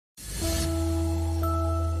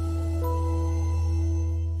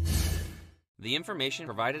The information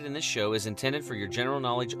provided in this show is intended for your general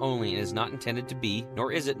knowledge only and is not intended to be,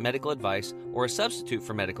 nor is it, medical advice or a substitute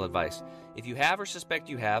for medical advice. If you have or suspect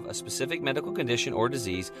you have a specific medical condition or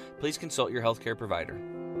disease, please consult your healthcare provider.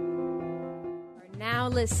 You're now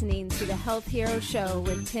listening to the Health Hero Show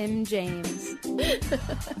with Tim James.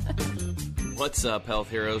 What's up,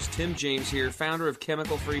 Health Heroes? Tim James here, founder of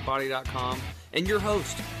ChemicalFreeBody.com and your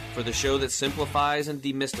host for the show that simplifies and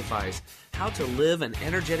demystifies how to live an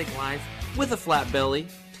energetic life with a flat belly.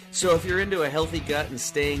 So if you're into a healthy gut and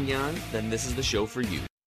staying young, then this is the show for you.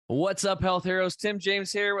 What's up, Health Heroes? Tim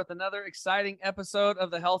James here with another exciting episode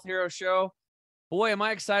of the Health Hero Show. Boy, am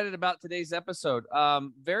I excited about today's episode.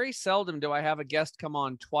 Very seldom do I have a guest come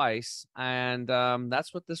on twice, and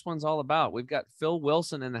that's what this one's all about. We've got Phil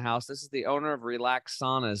Wilson in the house. This is the owner of Relax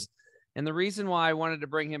Saunas. And the reason why I wanted to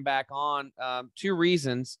bring him back on, two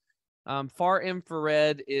reasons. Far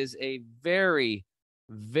infrared is a very,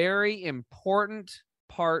 very important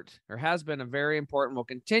part, or has been a very important, will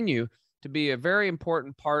continue to be a very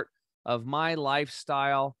important part of my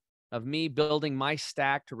lifestyle, of me building my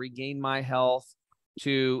stack to regain my health,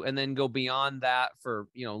 and then go beyond that for,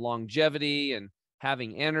 longevity and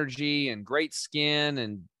having energy and great skin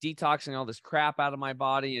and detoxing all this crap out of my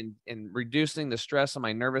body and reducing the stress on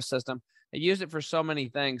my nervous system. I use it for so many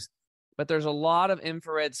things, but there's a lot of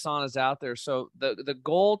infrared saunas out there. So the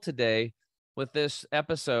goal today with this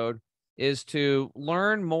episode is to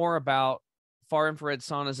learn more about far infrared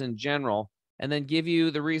saunas in general, and then give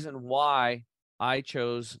you the reason why I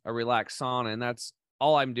chose a Relax sauna. And that's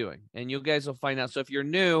all I'm doing. And you guys will find out. So if you're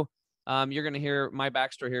new, you're going to hear my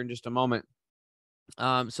backstory here in just a moment.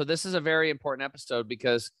 So this is a very important episode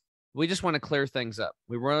because we just want to clear things up.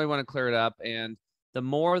 We really want to clear it up. And the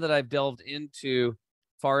more that I've delved into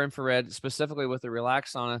far infrared, specifically with the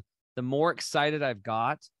Relax sauna, the more excited I've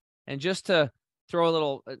got. And just to throw a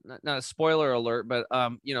little, not a spoiler alert, but,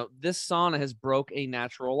 this sauna has broke a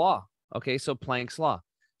natural law. Okay. So Planck's law.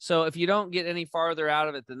 So if you don't get any farther out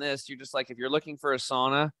of it than this, you're just like, if you're looking for a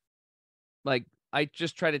sauna, like I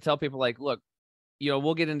just try to tell people, like, look,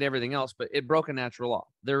 we'll get into everything else, but it broke a natural law.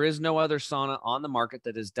 There is no other sauna on the market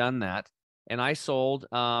that has done that. And I sold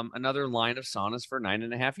another line of saunas for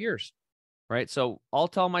 9.5 years. Right. So I'll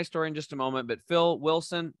tell my story in just a moment. But Phil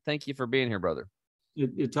Wilson, thank you for being here, brother.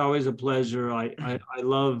 It's always a pleasure. I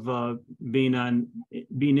love being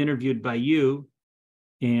interviewed by you.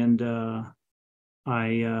 And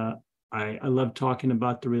I love talking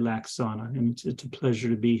about the Relax sauna. And it's a pleasure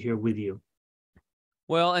to be here with you.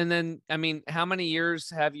 Well, and then, how many years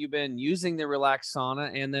have you been using the Relax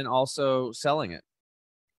sauna and then also selling it?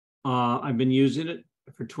 I've been using it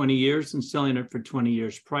for 20 years and selling it for 20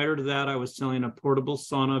 years. Prior to that, I was selling a portable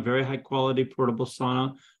sauna, a very high quality portable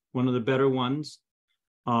sauna, one of the better ones.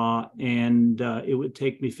 It would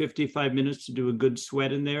take me 55 minutes to do a good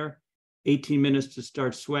sweat in there, 18 minutes to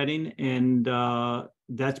start sweating. And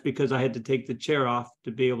that's because I had to take the chair off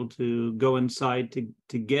to be able to go inside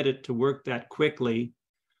to get it to work that quickly.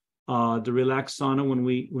 The Relax sauna, when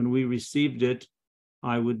we received it,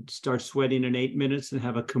 I would start sweating in 8 minutes and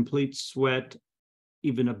have a complete sweat,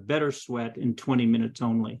 even a better sweat, in 20 minutes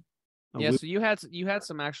only. So you had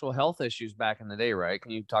some actual health issues back in the day, right?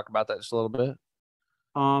 Can you talk about that just a little bit?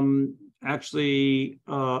 Actually,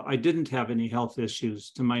 I didn't have any health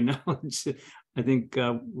issues to my knowledge. I think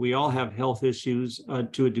we all have health issues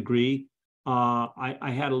to a degree.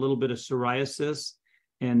 I had a little bit of psoriasis,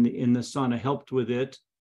 and the sauna helped with it.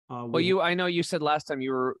 I know you said last time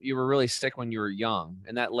you were really sick when you were young,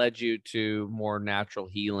 and that led you to more natural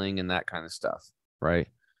healing and that kind of stuff, right?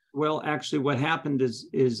 Well, actually, what happened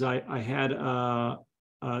is I had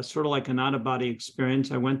sort of like an out-of-body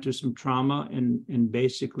experience. I went through some trauma and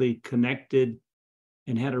basically connected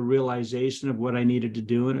and had a realization of what I needed to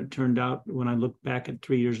do. And it turned out, when I looked back at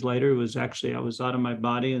 3 years later, it was actually I was out of my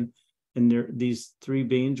body, and these three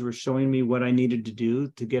beings were showing me what I needed to do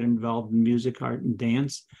to get involved in music, art, and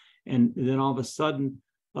dance. And then all of a sudden,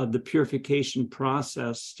 the purification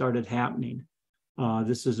process started happening.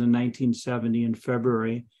 This is in 1970 in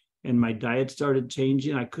February, and my diet started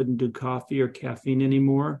changing. I couldn't do coffee or caffeine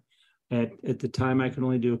anymore. At the time, I could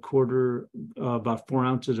only do about 4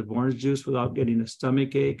 ounces of orange juice without getting a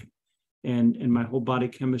stomach ache. And my whole body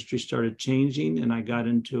chemistry started changing, and I got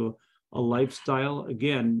into a lifestyle,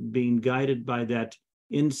 again, being guided by that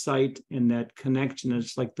insight and that connection.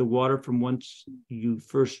 It's like the water from once you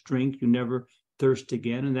first drink, you never thirst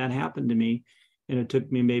again. And that happened to me. And it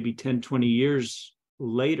took me maybe 10, 20 years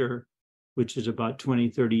later, which is about 20,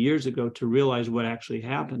 30 years ago, to realize what actually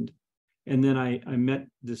happened. And then I met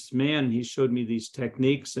this man, and he showed me these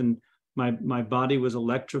techniques, and my body was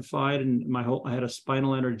electrified, and I had a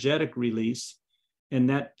spinal energetic release, and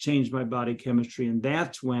that changed my body chemistry. And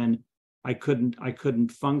that's when I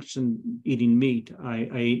couldn't function eating meat. I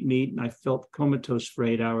ate meat and I felt comatose for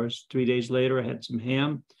 8 hours. 3 days later, I had some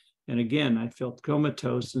ham, and again I felt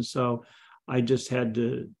comatose. And so I just had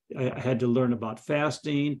to learn about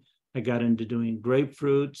fasting. I got into doing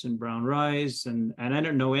grapefruits and brown rice, and I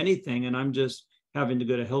didn't know anything, and I'm just having to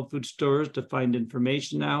go to health food stores to find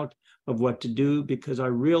information out of what to do, because I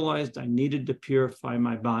realized I needed to purify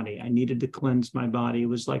my body. I needed to cleanse my body. It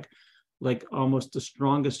was like almost the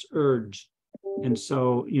strongest urge. And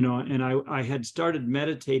so, and I had started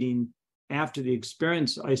meditating after the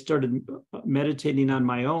experience. I started meditating on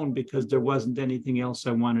my own because there wasn't anything else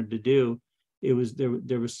I wanted to do. It was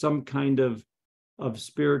there was some kind of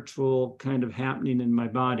spiritual kind of happening in my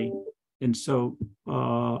body. And so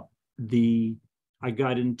I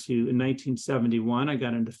got in 1971, I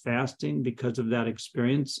got into fasting because of that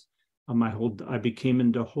experience. I became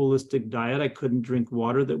into a holistic diet. I couldn't drink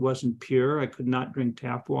water that wasn't pure. I could not drink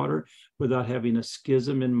tap water without having a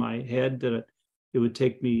schism in my head that it would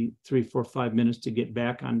take me 3, 4, 5 minutes to get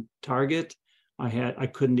back on target. I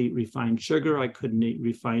couldn't eat refined sugar. I couldn't eat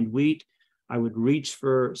refined wheat. I would reach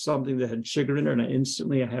for something that had sugar in it, and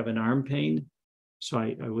instantly I have an arm pain. So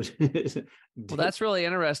I was. Well, that's really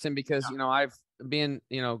interesting because, I've been,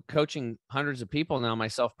 coaching hundreds of people now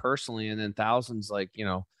myself personally, and then thousands,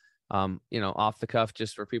 off the cuff,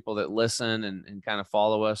 just for people that listen and kind of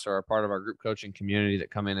follow us or are part of our group coaching community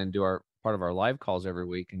that come in and do part of our live calls every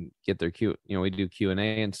week and get their we do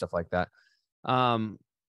Q&A and stuff like that.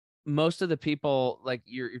 Most of the people like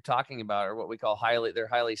you're talking about are what we call they're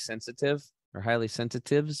highly sensitive or highly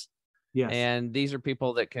sensitives. Yes. And these are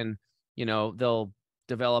people that can, they'll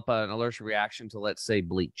develop an allergic reaction to, let's say,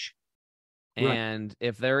 bleach. Right. And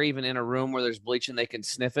if they're even in a room where there's bleach and they can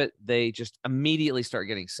sniff it, they just immediately start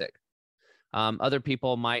getting sick. Other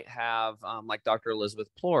people might have, like Dr. Elizabeth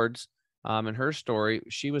Plords, in her story,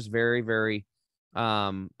 she was very, very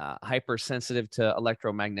hypersensitive to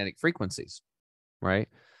electromagnetic frequencies, right?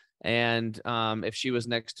 And if she was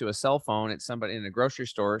next to a cell phone at somebody in a grocery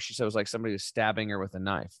store, she said it was like somebody was stabbing her with a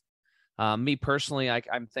knife. Me personally,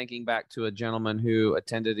 I'm thinking back to a gentleman who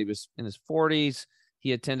attended, he was in his 40s.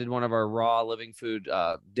 He attended one of our raw living food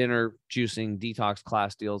dinner juicing detox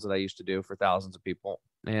class deals that I used to do for thousands of people.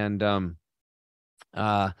 And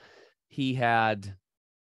he had,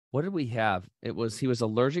 what did we have? He was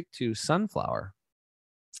allergic to sunflower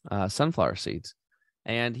seeds.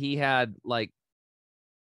 And he had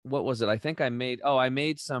what was it? I think I made a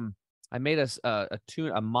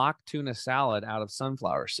mock tuna salad out of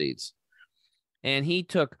sunflower seeds. And he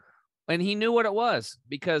knew what it was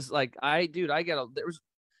because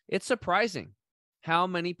it's surprising how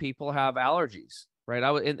many people have allergies,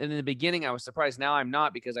 right? In the beginning, I was surprised. Now I'm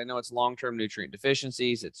not, because I know it's long-term nutrient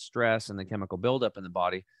deficiencies, it's stress and the chemical buildup in the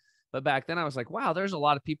body. But back then I was like, wow, there's a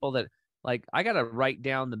lot of people that I got to write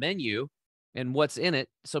down the menu and what's in it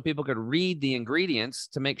so people could read the ingredients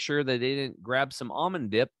to make sure that they didn't grab some almond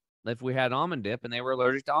dip if we had almond dip and they were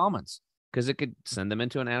allergic to almonds, because it could send them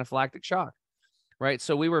into an anaphylactic shock. Right.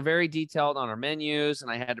 So we were very detailed on our menus,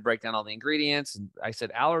 and I had to break down all the ingredients. And I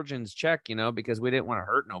said, allergens check, because we didn't want to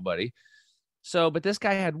hurt nobody. So, but this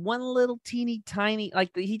guy had one little teeny tiny,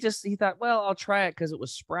 he thought, well, I'll try it because it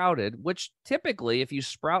was sprouted, which typically if you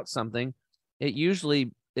sprout something, it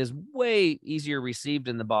usually is way easier received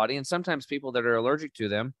in the body. And sometimes people that are allergic to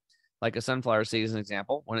them, like a sunflower seed as an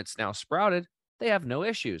example, when it's now sprouted, they have no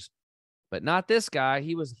issues. But not this guy.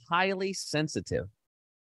 He was highly sensitive.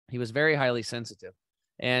 He was very highly sensitive,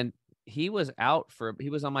 and he was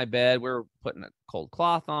on my bed. We were putting a cold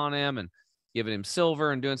cloth on him and giving him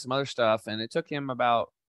silver and doing some other stuff. And it took him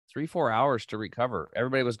about 3-4 hours to recover.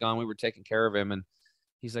 Everybody was gone. We were taking care of him. And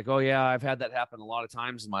he's like, oh yeah, I've had that happen a lot of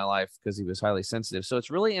times in my life because he was highly sensitive. So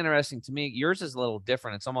it's really interesting to me. Yours is a little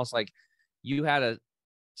different. It's almost like you had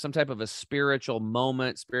some type of a spiritual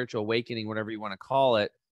moment, spiritual awakening, whatever you want to call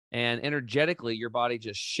it. And energetically, your body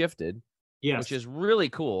just shifted. Yes. Which is really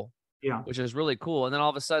cool. Yeah. Which is really cool. And then all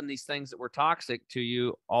of a sudden, these things that were toxic to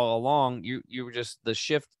you all along, you were just the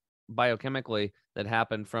shift biochemically that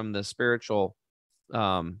happened from the spiritual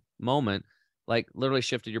moment, literally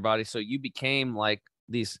shifted your body. So you became like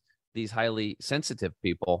these highly sensitive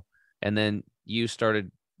people. And then you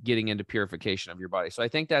started getting into purification of your body. So I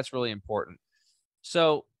think that's really important.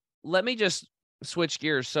 So let me just switch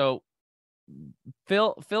gears. So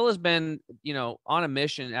Phil has been, on a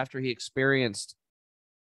mission after he experienced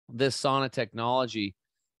this sauna technology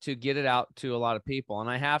to get it out to a lot of people. And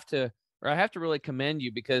I have to really commend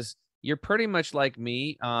you because you're pretty much like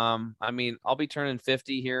me. I mean, I'll be turning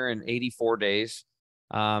 50 here in 84 days.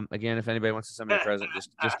 Again, if anybody wants to send me a present,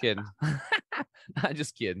 just kidding.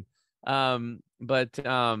 Just kidding. But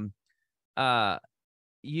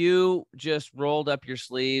you just rolled up your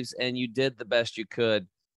sleeves and you did the best you could,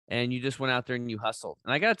 and you just went out there and you hustled.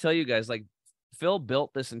 And I got to tell you guys, like, Phil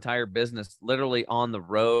built this entire business literally on the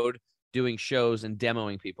road, doing shows and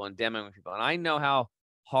demoing people and demoing people. And I know how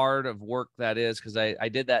hard of work that is, because I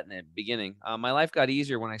did that in the beginning. My life got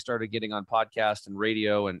easier when I started getting on podcasts and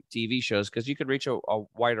radio and TV shows, because you could reach a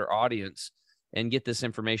wider audience and get this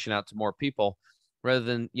information out to more people rather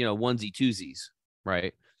than, onesie twosies,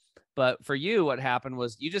 right? But for you, what happened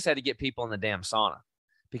was you just had to get people in the damn sauna,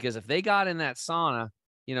 because if they got in that sauna,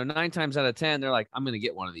 9 times out of 10, they're like, I'm going to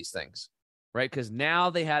get one of these things, right? Because now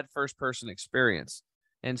they had first person experience.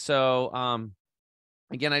 And so,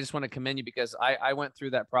 again, I just want to commend you, because I went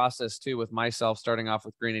through that process too with myself, starting off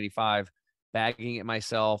with Green 85, bagging it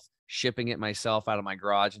myself, shipping it myself out of my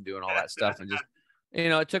garage and doing all that stuff. And just,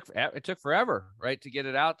 it took forever, right, to get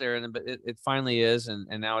it out there. But it finally is. And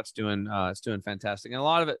now it's doing fantastic. And a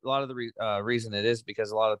lot of the reason it is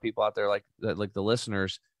because a lot of people out there, like the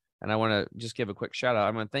listeners, and I want to just give a quick shout out.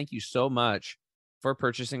 I want to thank you so much for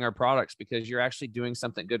purchasing our products, because you're actually doing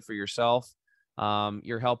something good for yourself.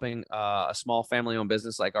 You're helping a small family-owned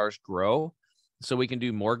business like ours grow, so we can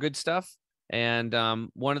do more good stuff. And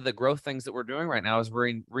one of the growth things that we're doing right now is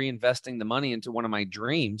we're reinvesting the money into one of my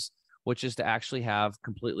dreams, which is to actually have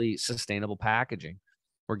completely sustainable packaging.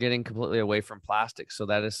 We're getting completely away from plastic, so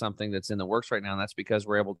that is something that's in the works right now, and that's because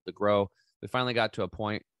we're able to grow. We finally got to a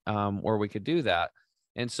point where we could do that,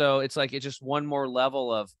 and so it's just one more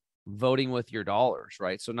level of voting with your dollars,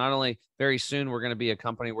 right? So not only very soon we're going to be a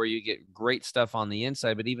company where you get great stuff on the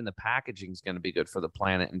inside, but even the packaging is going to be good for the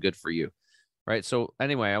planet and good for you, right? So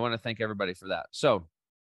anyway, I want to thank everybody for that. So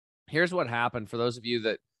here's what happened for those of you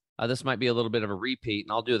that this might be a little bit of a repeat,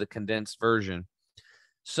 and I'll do the condensed version.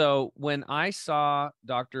 So when I saw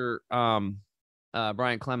Dr.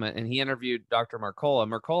 Brian Clement, and he interviewed Dr. Mercola,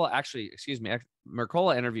 Mercola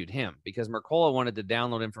interviewed him because Mercola wanted to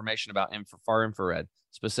download information about far infrared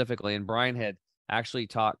specifically. And Brian had actually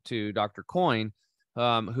talked to Dr. Coyne,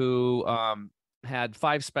 who had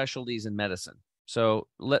 5 specialties in medicine. So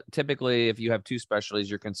typically, if you have 2 specialties,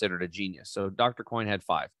 you're considered a genius. So Dr. Coyne had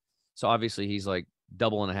 5. So obviously, he's like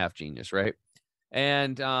double and a half genius, right?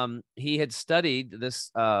 And he had studied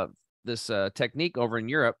this technique over in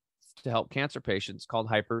Europe to help cancer patients called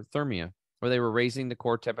hyperthermia, where they were raising the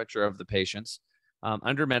core temperature of the patients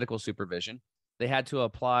under medical supervision. They had to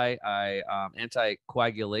apply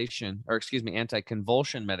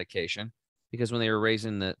anticonvulsion medication, because when they were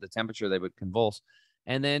raising the temperature, they would convulse.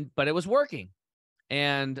 But it was working.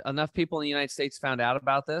 And enough people in the United States found out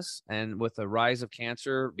about this. And with the rise of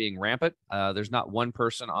cancer being rampant, there's not one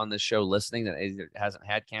person on this show listening that either hasn't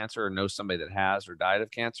had cancer or knows somebody that has or died of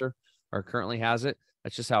cancer or currently has it.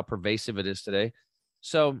 That's just how pervasive it is today.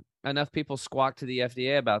 So enough people squawked to the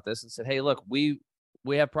FDA about this and said, hey, look, we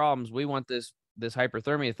have problems. We want this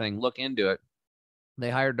hyperthermia thing. Look into it. They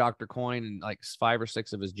hired Dr. Coyne and like 5 or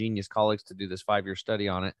 6 of his genius colleagues to do this 5-year study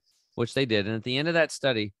on it, which they did. And at the end of that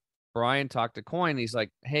study, Brian talked to Coyne. He's like,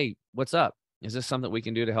 hey, what's up? Is this something we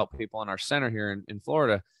can do to help people in our center here in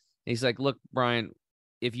Florida? And he's like, look, Brian,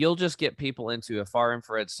 if you'll just get people into a far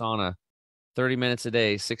infrared sauna 30 minutes a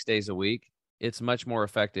day, 6 days a week, it's much more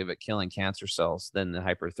effective at killing cancer cells than the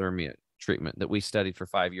hyperthermia treatment that we studied for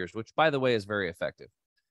 5 years, which, by the way, is very effective.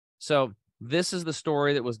 So this is the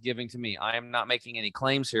story that was given to me. I am not making any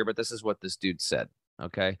claims here, but this is what this dude said.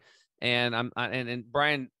 Okay. And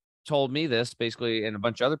Brian told me this basically, and a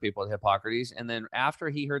bunch of other people at Hippocrates. And then after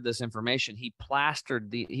he heard this information, he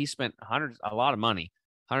spent a lot of money,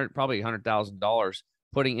 probably $100,000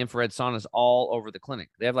 putting infrared saunas all over the clinic.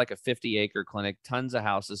 They have like a 50-acre clinic, tons of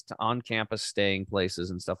houses, on campus staying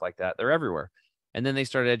places and stuff like that. They're everywhere. And then they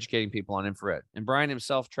started educating people on infrared. And Brian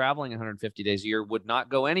himself, traveling 150 days a year, would not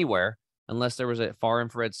go anywhere unless there was a far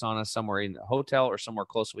infrared sauna somewhere in a hotel or somewhere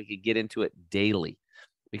close so we could get into it daily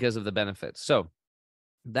because of the benefits. So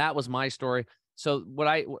that was my story. So when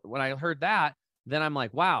I heard that, then I'm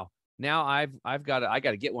like, wow, now I got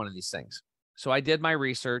to get one of these things. So I did my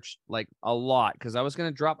research like a lot, because I was going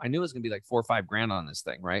to drop. I knew it was going to be like $4 or $5 grand on this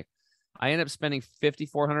thing, right? I ended up spending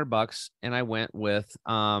 $5,400, and I went with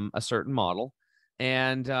a certain model,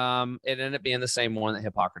 and it ended up being the same one that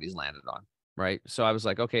Hippocrates landed on, right? So I was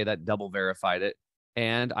like, okay, that double verified it,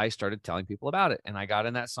 and I started telling people about it, and I got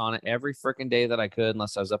in that sauna every freaking day that I could,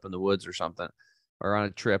 unless I was up in the woods or something, or on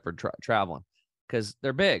a trip or traveling, because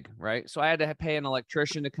they're big, right? So I had to pay an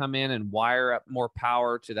electrician to come in and wire up more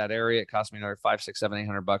power to that area. It cost me another $500, $600,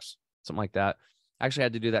 $700, $800 something like that. I actually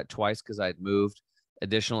had to do that twice because I had moved,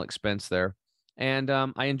 additional expense there. And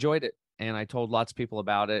I enjoyed it. And I told lots of people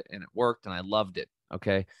about it, and it worked, and I loved it.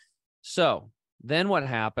 Okay. So then what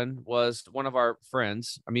happened was one of our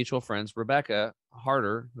friends, our mutual friends, Rebecca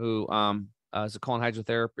Harder, who is a colon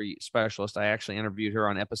hydrotherapy specialist. I actually interviewed her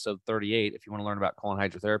on episode 38. If you want to learn about colon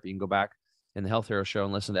hydrotherapy, you can go back in the Health Hero Show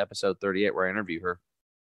and listen to episode 38 where I interview her.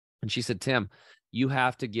 And she said, Tim, you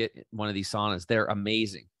have to get one of these saunas. They're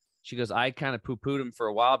amazing. She goes, I kind of poo-pooed them for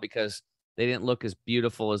a while because they didn't look as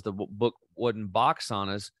beautiful as the book wooden box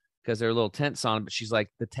saunas because they're a little tent sauna. But she's like,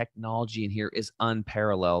 the technology in here is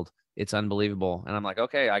unparalleled. It's unbelievable. And I'm like,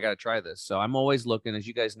 okay, I got to try this. So I'm always looking, as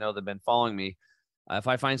you guys know, that have been following me. If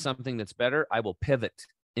I find something that's better, I will pivot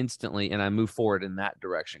instantly and I move forward in that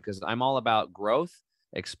direction because I'm all about growth,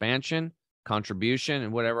 expansion, contribution,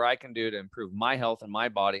 and whatever I can do to improve my health and my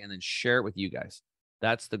body and then share it with you guys.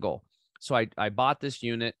 That's the goal. So I bought this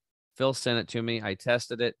unit. Phil sent it to me. I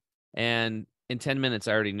tested it. And in 10 minutes,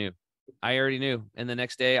 I already knew. And the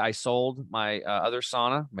next day I sold my other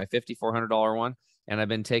sauna, my $5,400 one. And I've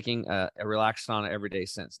been taking a relaxed sauna every day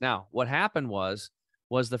since. Now, what happened was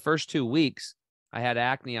the first 2 weeks, I had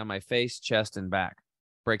acne on my face, chest, and back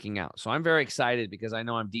breaking out. So I'm very excited because I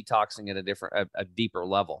know I'm detoxing at a deeper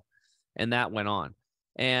level. And that went on.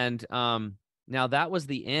 And now that was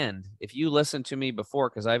the end. If you listened to me before,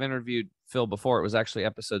 because I've interviewed Phil before, it was actually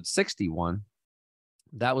episode 61.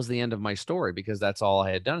 That was the end of my story because that's all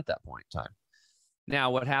I had done at that point in time.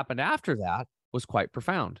 Now, what happened after that was quite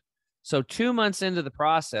profound. So 2 months into the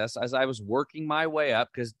process, as I was working my way up,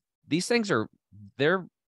 because these things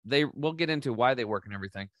we'll get into why they work and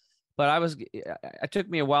everything. But it took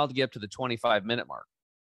me a while to get up to the 25-minute mark.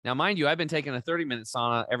 Now, mind you, I've been taking a 30-minute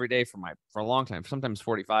sauna every day for a long time, sometimes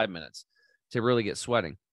 45 minutes to really get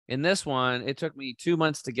sweating. In this one, it took me 2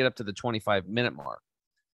 months to get up to the 25-minute mark.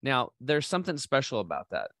 Now, there's something special about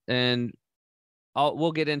that. And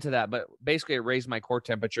we'll get into that, but basically it raised my core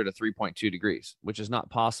temperature to 3.2 degrees, which is not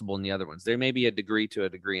possible in the other ones. There may be a degree to a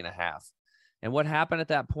degree and a half. And what happened at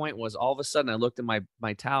that point was all of a sudden I looked at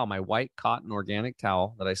my towel, my white cotton organic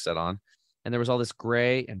towel that I set on, and there was all this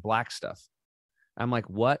gray and black stuff. I'm like,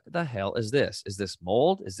 what the hell is this? Is this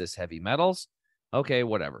mold? Is this heavy metals? Okay,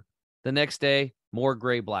 whatever. The next day, more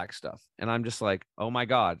gray black stuff. And I'm just like, oh my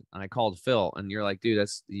God. And I called Phil and you're like, dude,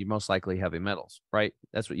 that's you most likely heavy metals, right?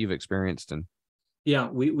 That's what you've experienced. And yeah,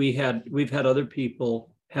 we've had other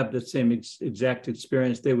people have the same exact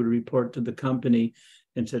experience. They would report to the company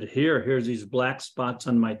and said, here's these black spots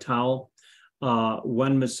on my towel.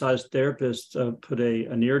 One massage therapist put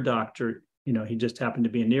an ear doctor, he just happened to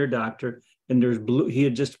be an ear doctor, and there's blue. He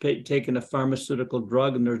had just taken a pharmaceutical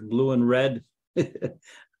drug, and there's blue and red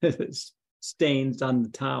stains on the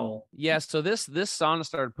towel. Yeah, so this sauna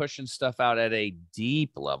started pushing stuff out at a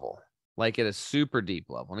deep level, like at a super deep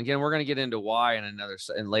level. And again, we're going to get into why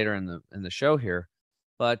and later in the show here.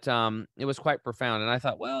 But it was quite profound. And I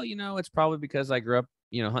thought, well, it's probably because I grew up,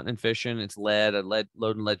 hunting and fishing. It's loading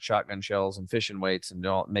lead shotgun shells and fishing weights and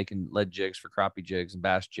making lead jigs for crappie jigs and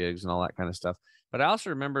bass jigs and all that kind of stuff. But I also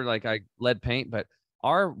remember lead paint, but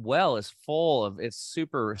our well is it's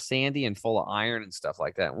super sandy and full of iron and stuff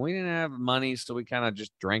like that. And we didn't have money, so we kind of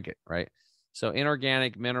just drank it, right? So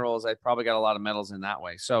inorganic minerals, I probably got a lot of metals in that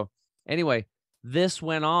way. So anyway, this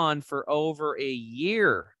went on for over a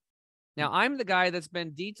year. Now, I'm the guy that's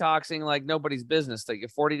been detoxing like nobody's business. Like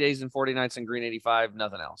 40 days and 40 nights in green 85,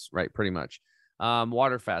 nothing else, right? Pretty much.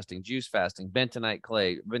 Water fasting, juice fasting, bentonite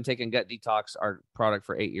clay. I've been taking Gut Detox, our product,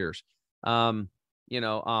 for 8 years. I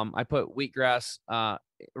put wheatgrass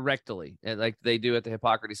rectally, like they do at the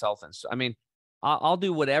Hippocrates Health Institute. I mean, I'll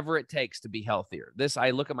do whatever it takes to be healthier.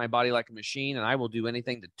 I look at my body like a machine, and I will do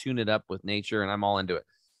anything to tune it up with nature, and I'm all into it.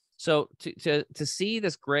 So to see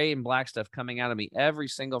this gray and black stuff coming out of me every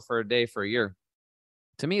single for a day for a year,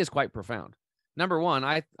 to me is quite profound. Number one,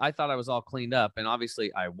 I thought I was all cleaned up, and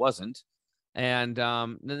obviously I wasn't. And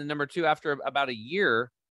then number two, after about a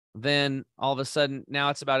year, then all of a sudden, now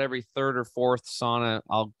it's about every third or fourth sauna,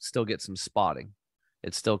 I'll still get some spotting.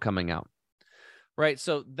 It's still coming out. Right.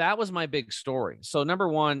 So that was my big story. So number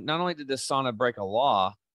one, not only did this sauna break a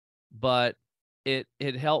law, but it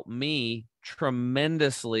helped me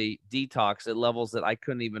tremendously detox at levels that I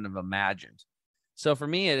couldn't even have imagined. So for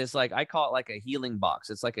me, it is like, I call it like a healing box.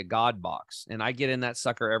 It's like a God box. And I get in that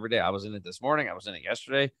sucker every day. I was in it this morning. I was in it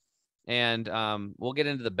yesterday. And we'll get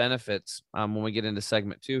into the benefits when we get into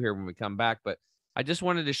segment 2 here when we come back. But I just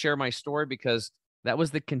wanted to share my story because that was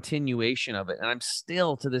the continuation of it. And I'm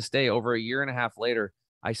still, to this day, over a year and a half later,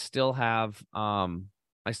 I still have from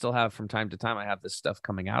time to time, I have this stuff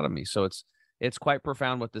coming out of me. So It's quite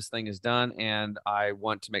profound what this thing has done, and I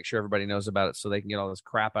want to make sure everybody knows about it so they can get all this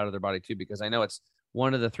crap out of their body too, because I know it's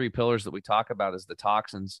one of the 3 pillars that we talk about is the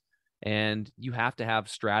toxins, and you have to have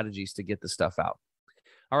strategies to get the stuff out.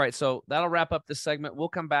 All right, so that'll wrap up this segment. We'll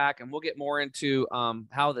come back and we'll get more into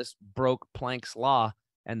how this broke Planck's law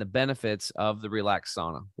and the benefits of the relaxed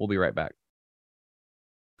sauna. We'll be right back.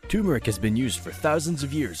 Turmeric has been used for thousands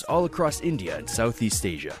of years all across India and Southeast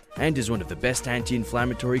Asia and is one of the best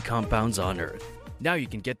anti-inflammatory compounds on earth. Now you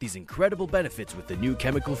can get these incredible benefits with the new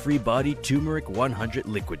chemical-free body Turmeric 100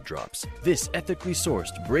 liquid drops. This ethically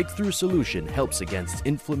sourced breakthrough solution helps against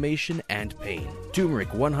inflammation and pain.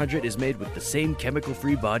 Turmeric 100 is made with the same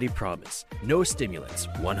chemical-free body promise. No stimulants,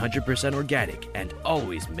 100% organic, and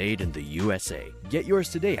always made in the USA. Get yours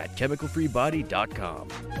today at chemicalfreebody.com.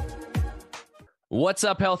 What's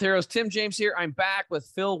up, health heroes? Tim James here. I'm back with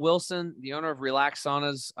Phil Wilson, the owner of Relax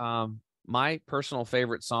Saunas. My personal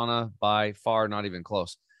favorite sauna by far, not even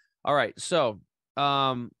close. All right, so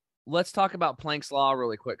let's talk about Planck's law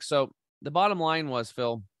really quick. So the bottom line was,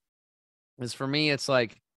 Phil, is for me, it's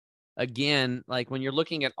like, again, like when you're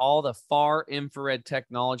looking at all the far infrared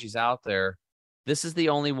technologies out there, this is the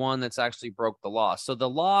only one that's actually broke the law. So the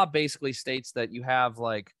law basically states that you have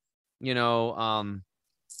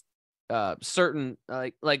certain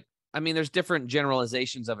I mean, there's different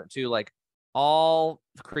generalizations of it too. Like all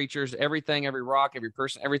creatures, everything, every rock, every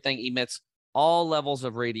person, everything emits all levels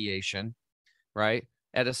of radiation, right?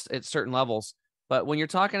 At certain levels. But when you're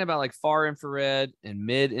talking about like far infrared and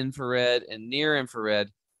mid infrared and near infrared,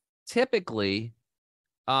 typically,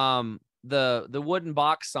 the wooden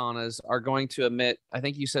box saunas are going to emit, I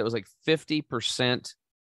think you said it was like 50%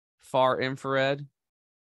 far infrared.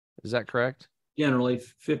 Is that correct? Generally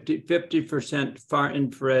 50% far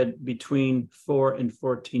infrared between 4 and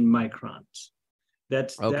 14 microns.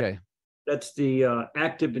 That's okay. That's the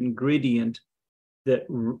active ingredient that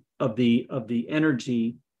of the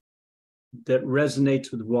energy that resonates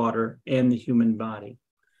with water and the human body.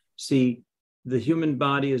 See, the human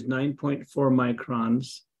body is 9.4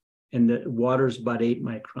 microns, and the water is about 8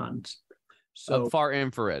 microns. So far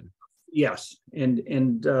infrared. Yes,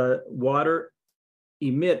 and water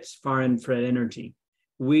emits far infrared energy.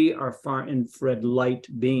 We are far infrared light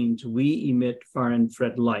beings. We emit far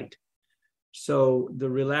infrared light. So the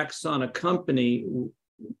Relax Sauna company,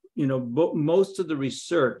 most of the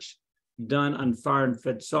research done on far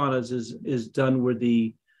infrared saunas is done where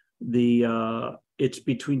it's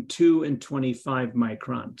between 2 and 25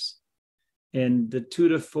 microns. And the 2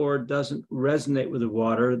 to 4 doesn't resonate with the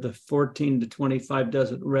water. The 14 to 25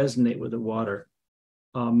 doesn't resonate with the water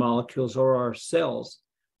molecules or our cells,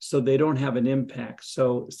 so they don't have an impact.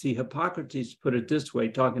 So see, Hippocrates put it this way,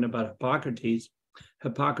 talking about Hippocrates,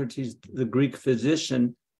 the Greek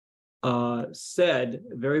physician, said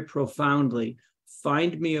very profoundly,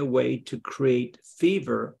 find me a way to create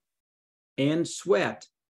fever and sweat,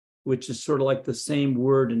 which is sort of like the same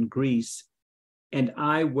word in Greece, and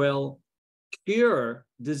I will cure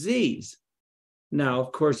disease. Now,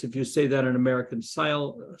 of course, if you say that on American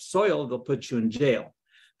soil, they'll put you in jail.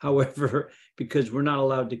 However, because we're not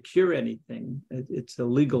allowed to cure anything, it's a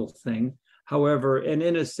legal thing. However, and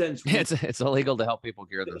in a sense, it's illegal to help people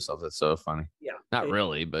cure themselves. It's so funny. Yeah, not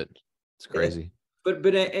really, but it's crazy. But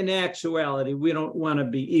in actuality, we don't want to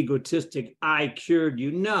be egotistic. I cured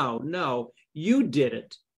you. No, you did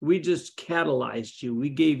it. We just catalyzed you. We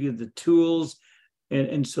gave you the tools,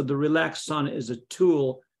 and so the Relax Sauna is a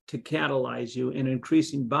tool to catalyze you. And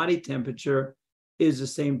increasing body temperature is the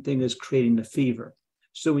same thing as creating a fever.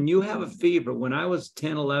 So when you have a fever, when I was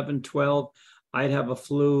 10, 11, 12, I'd have a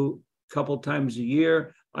flu a couple times a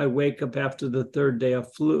year. I wake up after the third day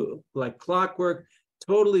of flu, like clockwork,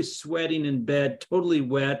 totally sweating in bed, totally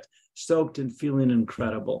wet, soaked, and feeling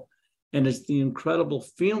incredible. And it's the incredible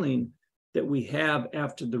feeling that we have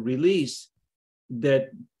after the release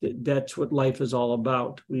that's what life is all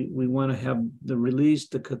about. We want to have the release,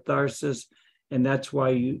 the catharsis. And that's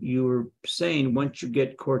why you were saying once you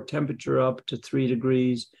get core temperature up to 3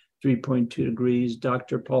 degrees, 3.2 degrees,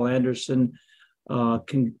 Dr. Paul Anderson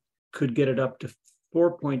could get it up to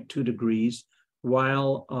 4.2 degrees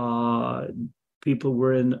while people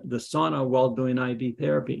were in the sauna while doing IV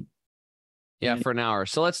therapy. Yeah, for an hour.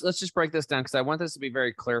 So let's just break this down because I want this to be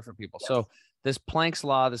very clear for people. Yes. So this Planck's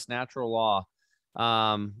law, this natural law,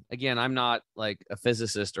 again, I'm not like a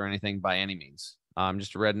physicist or anything by any means. I'm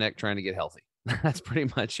just a redneck trying to get healthy. That's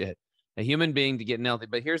pretty much it. A human being to get healthy.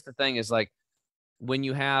 But here's the thing is like when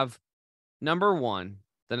you have the number one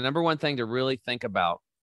thing to really think about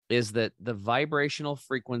is that the vibrational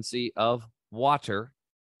frequency of water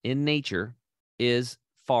in nature is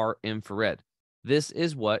far infrared. This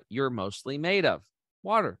is what you're mostly made of.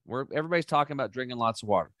 Water. Everybody's talking about drinking lots of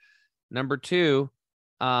water. Number two,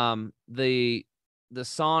 the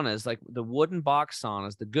saunas, like the wooden box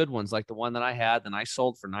saunas, the good ones, like the one that I had and I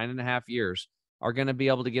sold for 9.5 years, are going to be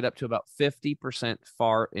able to get up to about 50%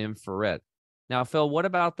 far infrared. Now, Phil, what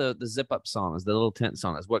about the zip up saunas, the little tent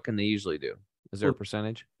saunas? What can they usually do? Is there a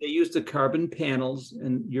percentage? They use the carbon panels,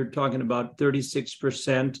 and you're talking about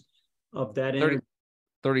 36% of that energy.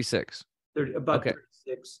 36. About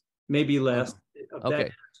 36, maybe less. Of that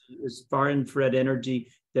energy is far infrared energy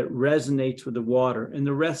that resonates with the water, and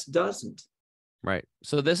the rest doesn't. Right.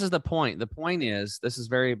 So this is the point. The point is, this is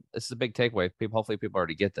a big takeaway. Hopefully people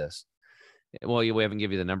already get this. Well, we haven't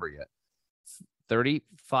given you the number yet.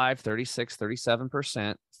 35, 36,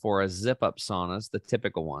 37% for a zip up saunas, the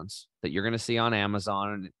typical ones that you're going to see on Amazon.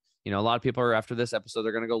 And, you know, a lot of people are, after this episode,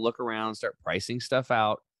 they're going to go look around, start pricing stuff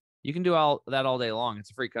out. You can do all that all day long.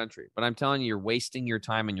 It's a free country, but I'm telling you, you're wasting your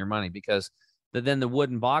time and your money, because then the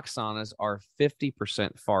wooden box saunas are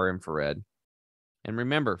 50% far infrared. And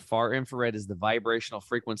remember, far infrared is the vibrational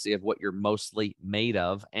frequency of what you're mostly made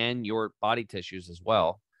of, and your body tissues as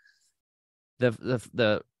well.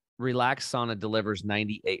 The relaxed sauna delivers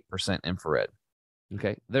 98% infrared.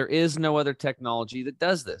 Okay. There is no other technology that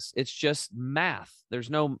does this. It's just math.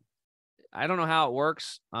 I don't know how it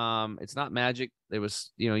works. It's not magic. It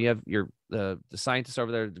was, you have the scientists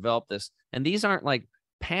over there developed this, and these aren't like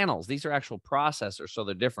panels. These are actual processors. So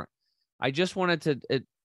they're different. I just wanted to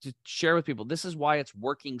share with people, this is why it's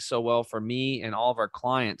working so well for me and all of our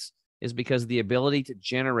clients, is because the ability to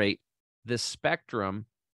generate this spectrum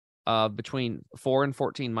between 4 and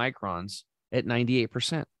 14 microns at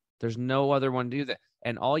 98%. There's no other one to do that.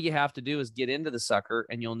 And all you have to do is get into the sucker,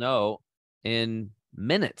 and you'll know in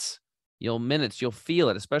minutes. You'll feel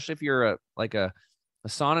it, especially if you're a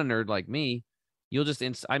sauna nerd like me. You'll just,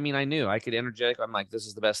 I knew I could energetic. I'm like, this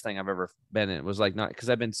is the best thing I've ever been in. It was like, not because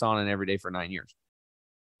I've been sauning every day for 9 years.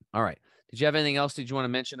 All right. Did you have anything else did you want to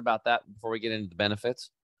mention about that before we get into the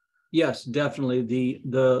benefits? Yes, definitely.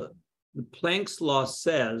 The Planck's law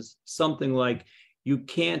says something like, you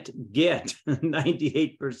can't get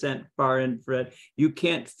 98% far infrared. You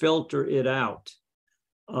can't filter it out.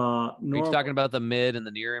 Are you talking about the mid and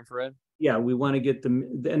the near infrared? Yeah, we want to get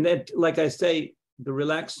and that, like I say, the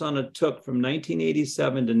relaxed sauna took from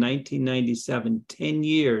 1987 to 1997, 10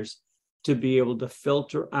 years to be able to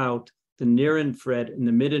filter out the near infrared and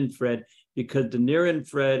the mid infrared, because the near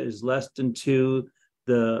infrared is less than 2,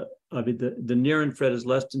 the near infrared is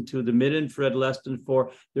less than 2, the mid infrared less than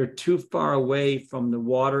 4. They're too far away from the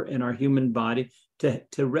water in our human body to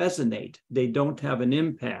resonate. They don't have an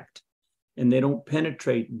impact, and they don't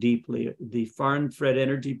penetrate deeply. The far infrared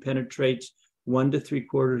energy penetrates 1 to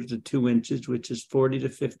 3/4 to 2 inches, which is 40 to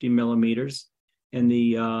 50 millimeters, and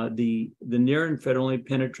the near infrared only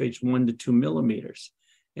penetrates 1 to 2 millimeters.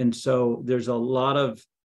 And so there's a lot of,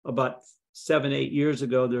 about 7-8 years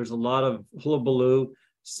ago, there's a lot of hullabaloo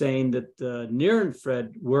saying that the near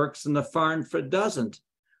infrared works and the far infrared doesn't.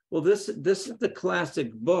 Well, this is the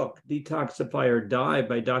classic book, Detoxify or Die,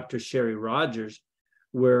 by Dr. Sherry Rogers,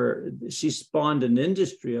 where she spawned an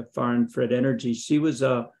industry of far infrared energy. She was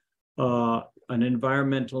an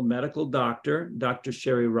environmental medical doctor. Dr.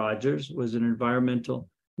 Sherry Rogers was an environmental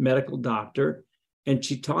medical doctor. And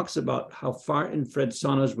she talks about how far infrared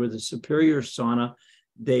saunas were the superior sauna.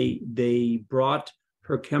 They brought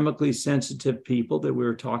her chemically sensitive people that we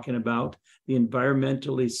were talking about, the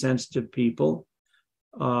environmentally sensitive people.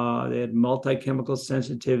 They had multi-chemical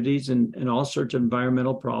sensitivities and all sorts of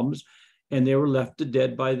environmental problems, and they were left to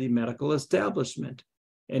dead by the medical establishment.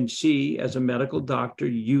 And she, as a medical doctor,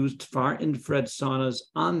 used far infrared saunas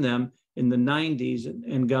on them in the 90s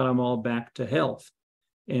and got them all back to health.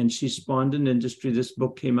 And she spawned an industry. This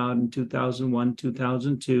book came out in 2001,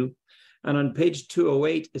 2002. And on page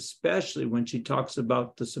 208, especially when she talks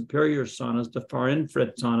about the superior saunas, the far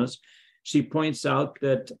infrared saunas, she points out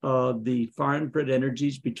that the far infrared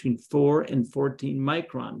energies between 4 and 14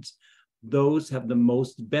 microns, those have the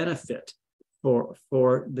most benefit for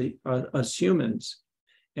us humans.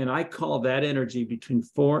 And I call that energy between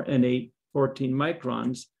 4 and 14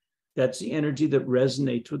 microns, that's the energy that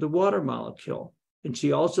resonates with the water molecule. And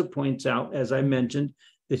she also points out, as I mentioned,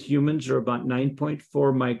 that humans are about 9.4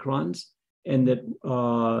 microns, and that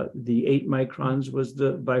the 8 microns was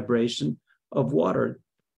the vibration of water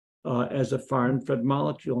as a far infrared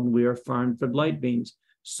molecule, and we are far infrared light beings.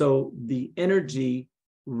 So the energy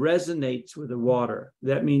resonates with the water.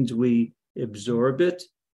 That means we absorb it,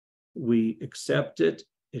 we accept it,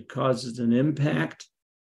 it causes an impact,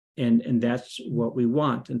 and that's what we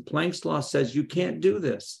want. And Planck's law says you can't do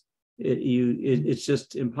this. It's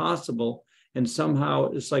just impossible. And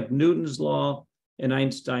somehow it's like Newton's law and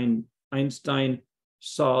Einstein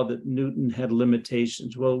saw that Newton had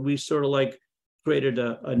limitations. Well, we sort of like created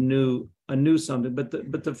a new something, but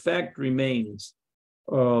the fact remains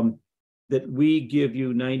that we give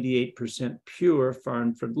you 98% pure far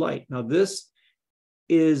infrared light. Now, this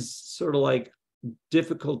is sort of like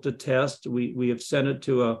difficult to test. We have sent it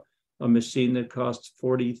to a machine that costs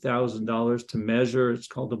 $40,000 to measure. It's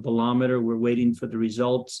called a bolometer. We're waiting for the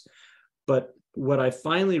results. But what I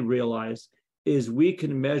finally realized is we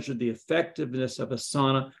can measure the effectiveness of a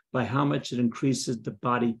sauna by how much it increases the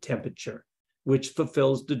body temperature, which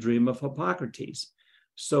fulfills the dream of Hippocrates.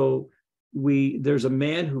 So there's a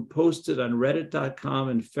man who posted on reddit.com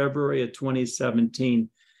in February of 2017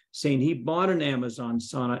 saying he bought an Amazon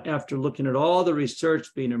sauna after looking at all the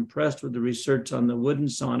research, being impressed with the research on the wooden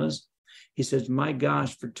saunas. He says, my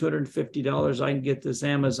gosh, for $250, I can get this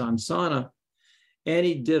Amazon sauna. And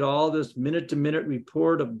he did all this minute-to-minute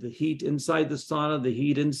report of the heat inside the sauna, the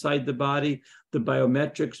heat inside the body, the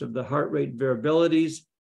biometrics of the heart rate variabilities.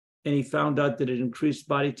 And he found out that it increased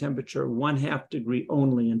body temperature 1/2 degree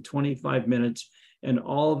only in 25 minutes. And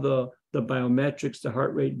all the biometrics, the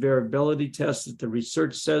heart rate variability tests that the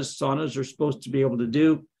research says saunas are supposed to be able to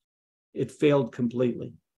do, it failed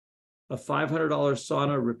completely. A $500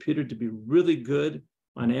 sauna reputed to be really good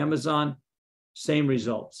on Amazon, same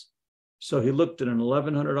results. So he looked at an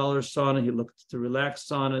 $1,100 sauna, he looked at the relaxed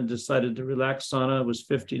sauna and decided the relaxed sauna was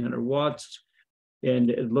 1,500 watts.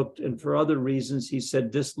 And for other reasons, he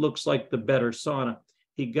said, this looks like the better sauna.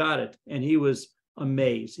 He got it and he was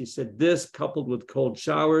amazed. He said, this coupled with cold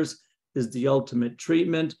showers is the ultimate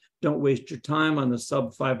treatment. Don't waste your time on the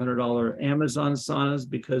sub $500 Amazon saunas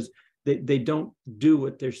because they don't do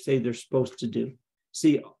what they say they're supposed to do.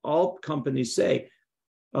 See, all companies say,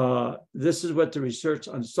 this is what the research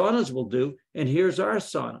on saunas will do, and here's our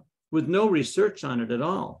sauna with no research on it at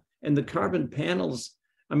all. And the carbon panels,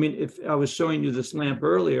 I mean, if I was showing you this lamp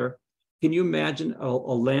earlier, can you imagine a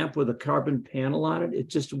lamp with a carbon panel on it? It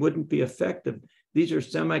just wouldn't be effective. These are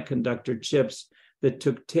semiconductor chips that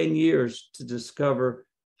took 10 years to discover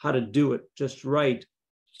how to do it just right.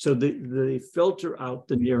 So they filter out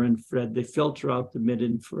the near infrared, they filter out the mid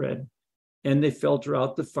infrared, and they filter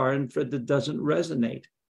out the far infrared that doesn't resonate.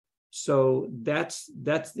 So that's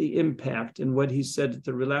the impact. And what he said that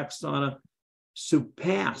the relaxed sauna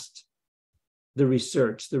surpassed the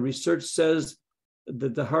research. The research says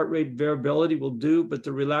that the heart rate variability will do, but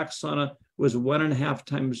the relaxed sauna was 1.5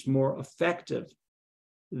 times more effective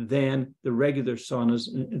than the regular saunas,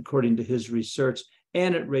 according to his research.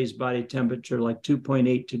 And it raised body temperature like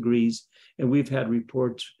 2.8 degrees. And we've had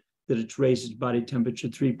reports that it raises body temperature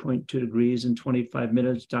 3.2 degrees in 25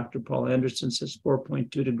 minutes. Dr. Paul Anderson says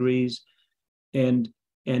 4.2 degrees. And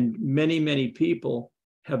many, many people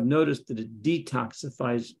have noticed that it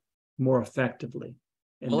detoxifies more effectively.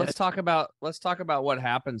 And well, let's talk about what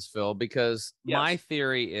happens, Phil, because yes. My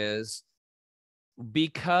theory is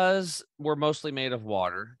because we're mostly made of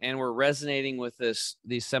water and we're resonating with these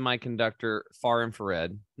semiconductor far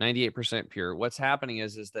infrared, 98% pure, what's happening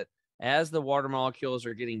is that as the water molecules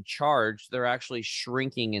are getting charged, they're actually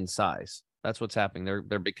shrinking in size. That's what's happening.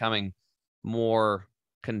 They're becoming more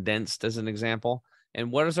condensed, as an example.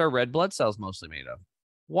 And what is our red blood cells mostly made of?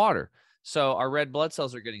 Water. So our red blood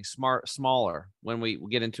cells are getting smaller when we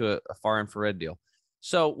get into a far infrared deal.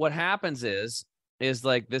 So what happens is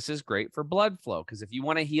like, this is great for blood flow, because if you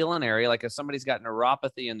want to heal an area, like if somebody's got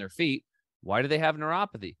neuropathy in their feet, why do they have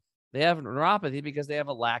neuropathy? They have neuropathy because they have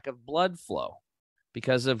a lack of blood flow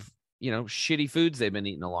because of, shitty foods they've been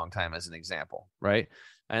eating a long time, as an example, right?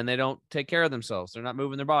 And they don't take care of themselves. They're not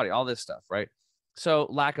moving their body, all this stuff, right? So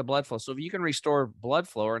lack of blood flow. So if you can restore blood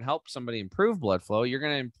flow and help somebody improve blood flow, you're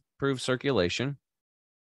going to improve circulation,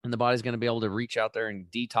 and the body's going to be able to reach out there and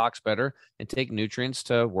detox better and take nutrients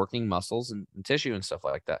to working muscles and tissue and stuff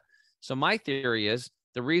like that. So my theory is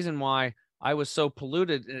the reason why I was so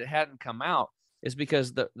polluted and it hadn't come out is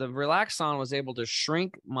because the relaxed sauna was able to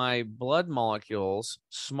shrink my blood molecules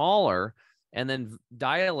smaller and then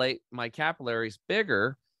dilate my capillaries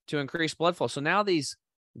bigger to increase blood flow. So now these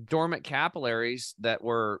dormant capillaries that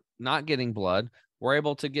were not getting blood were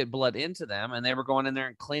able to get blood into them, and they were going in there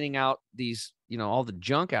and cleaning out these, all the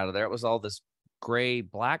junk out of there. It was all this gray,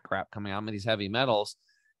 black crap coming out of these heavy metals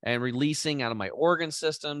and releasing out of my organ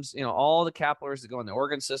systems, all the capillaries that go in the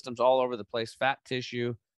organ systems all over the place, fat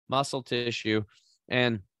tissue, muscle tissue,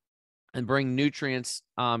 and bring nutrients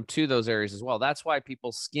to those areas as well. That's why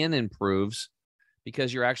people's skin improves,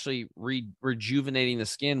 because you're actually rejuvenating the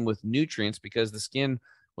skin with nutrients, because the skin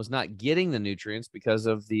was not getting the nutrients because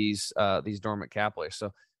of these dormant capillaries.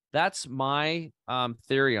 So that's my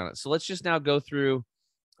theory on it. So let's just now go through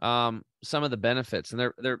some of the benefits,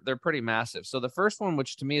 and they're pretty massive. So the first one,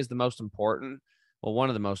 which to me is the most important, well, one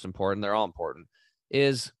of the most important, they're all important,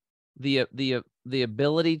 is the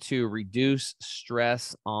ability to reduce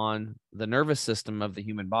stress on the nervous system of the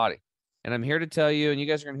human body. And I'm here to tell you, and you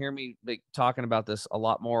guys are going to hear me talking about this a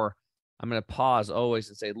lot more. I'm going to pause always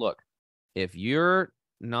and say, look, if you're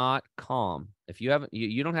not calm, if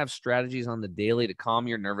you don't have strategies on the daily to calm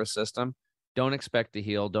your nervous system, don't expect to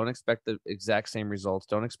heal. Don't expect the exact same results.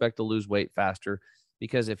 Don't expect to lose weight faster,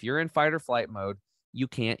 because if you're in fight or flight mode, you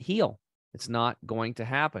can't heal. It's not going to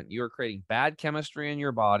happen. You are creating bad chemistry in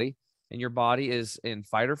your body, and your body is in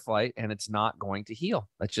fight or flight, and it's not going to heal.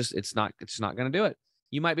 It's not going to do it.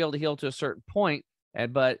 You might be able to heal to a certain point,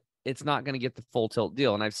 but it's not going to get the full tilt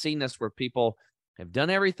deal. And I've seen this where people have done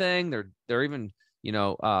everything. They're even,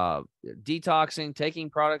 detoxing, taking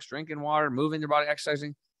products, drinking water, moving their body,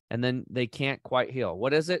 exercising, and then they can't quite heal.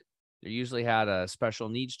 What is it? They usually had a special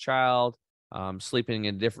needs child, sleeping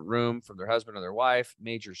in a different room from their husband or their wife,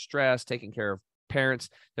 major stress, taking care of parents.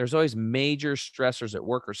 There's always major stressors at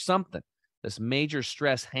work or something, this major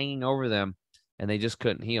stress hanging over them, and they just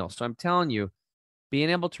couldn't heal. So I'm telling you, being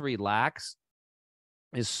able to relax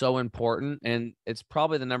is so important. And it's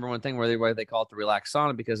probably the number one thing why they call it the relax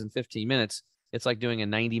sauna, because in 15 minutes, it's like doing a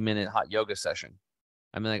 90-minute hot yoga session.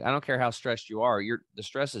 I mean, like, I don't care how stressed you are, the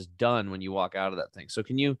stress is done when you walk out of that thing. So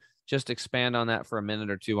can you just expand on that for a minute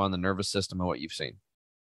or two on the nervous system and what you've seen?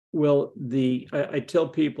 Well, I tell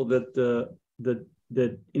people that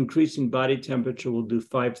that increasing body temperature will do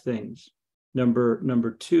 5 things.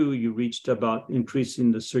 Number 2, you reached about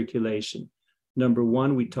increasing the circulation. Number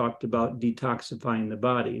 1, we talked about detoxifying the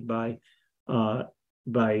body by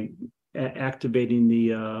activating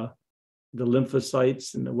the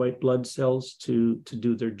lymphocytes and the white blood cells to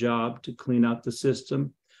do their job, to clean out the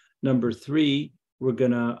system. Number 3, we're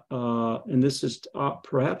gonna, and this is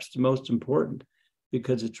perhaps the most important,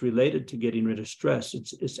 because it's related to getting rid of stress.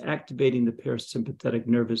 It's activating the parasympathetic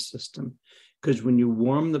nervous system. Because when you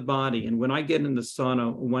warm the body, and when I get in the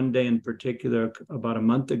sauna, one day in particular, about a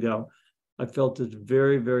month ago, I felt this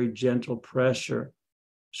very, very gentle pressure,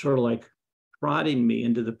 sort of like prodding me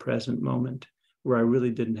into the present moment, where I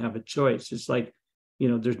really didn't have a choice. It's like,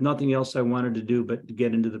 there's nothing else I wanted to do but to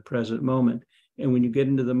get into the present moment. And when you get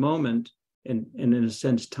into the moment, and in a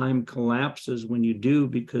sense, time collapses when you do,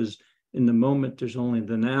 because in the moment, there's only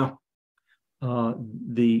the now.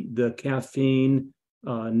 The caffeine,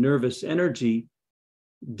 nervous energy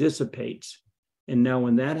dissipates. And now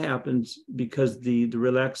when that happens, because the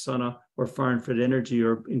relaxed sauna or far infrared energy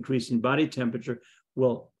or increasing body temperature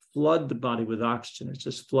will flood the body with oxygen. It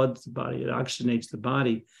just floods the body. It oxygenates the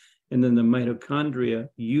body. And then the mitochondria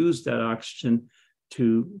use that oxygen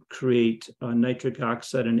to create nitric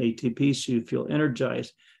oxide and ATP, so you feel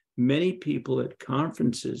energized. Many people at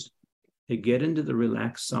conferences, they get into the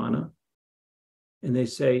relaxed sauna and they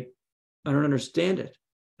say, I don't understand it.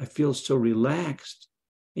 I feel so relaxed,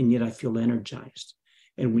 and yet I feel energized.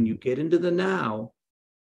 And when you get into the now,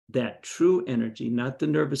 that true energy, not the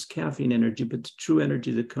nervous caffeine energy, but the true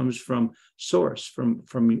energy that comes from source, from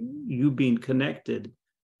you being connected,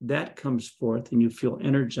 that comes forth and you feel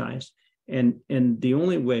energized. And the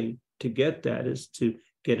only way to get that is to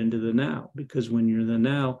get into the now, because when you're in the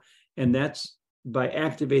now, and that's by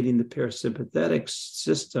activating the parasympathetic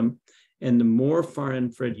system, and the more far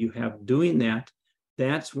infrared you have doing that,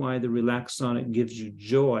 that's why the relaxed sauna gives you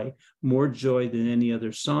joy, more joy than any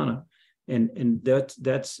other sauna. And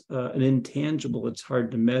that's an intangible. It's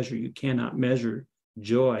hard to measure. You cannot measure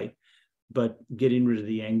joy, but getting rid of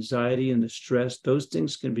the anxiety and the stress, those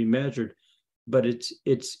things can be measured. But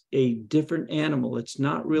it's a different animal. It's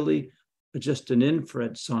not really just an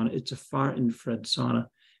infrared sauna. It's a far infrared sauna.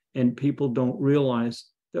 And people don't realize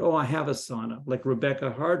that, I have a sauna. Like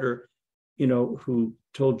Rebecca Harder, who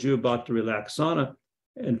told you about the relaxed sauna,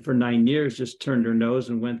 and for 9 years just turned her nose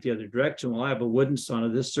and went the other direction. Well, I have a wooden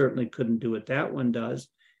sauna. This certainly couldn't do what that one does.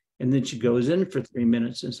 And then she goes in for 3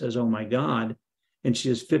 minutes and says, oh my God. And she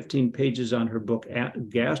has 15 pages on her book,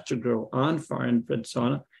 Gastrogrow, on far infrared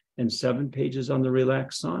sauna, and 7 pages on the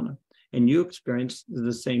relaxed sauna. And you experience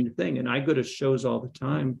the same thing. And I go to shows all the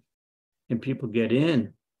time, and people get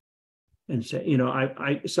in and say,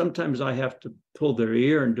 I sometimes I have to pull their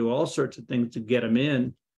ear and do all sorts of things to get them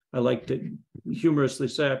in. I like to humorously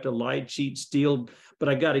say I have to lie, cheat, steal, but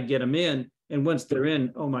I got to get them in. And once they're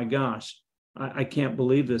in, oh my gosh, I can't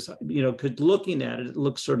believe this. Because looking at it, it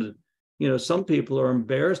looks sort of, some people are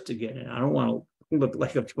embarrassed to get in. I don't want to look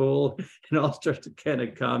like a fool and all sorts of kind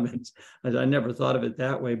of comments. I never thought of it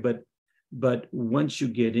that way, but But once you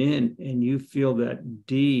get in and you feel that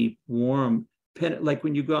deep, warm, like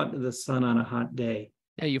when you go out into the sun on a hot day.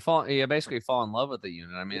 Yeah, you basically fall in love with the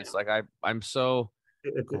unit. I mean, Yeah. it's like I'm so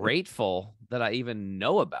grateful that I even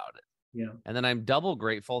know about it. Yeah. And then I'm double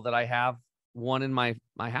grateful that I have one in my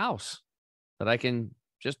house that I can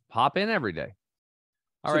just hop in every day.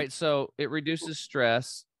 All right, so it reduces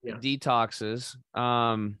stress, Yeah. detoxes,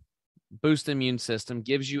 boosts the immune system,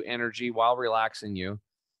 gives you energy while relaxing you.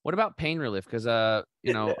 What about pain relief? Because I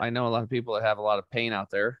know a lot of people that have a lot of pain out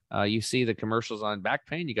there. You see the commercials on back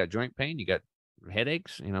pain, you got joint pain, you got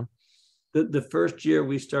headaches, The first year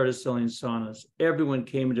we started selling saunas, everyone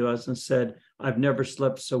came to us and said, I've never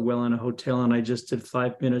slept so well in a hotel, and I just did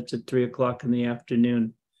 5 minutes at 3:00 in the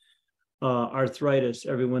afternoon. Arthritis,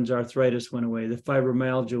 everyone's arthritis went away. The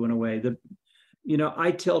fibromyalgia went away.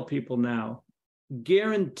 I tell people now,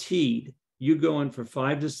 guaranteed, you go in for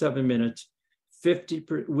 5 to 7 minutes,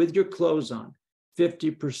 with your clothes on,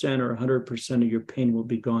 50% or 100% of your pain will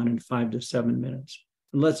be gone in 5 to 7 minutes.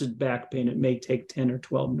 Unless it's back pain, it may take 10 or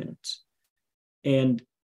 12 minutes. And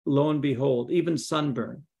lo and behold, even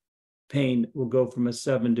sunburn pain will go from a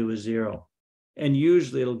 7 to a 0. And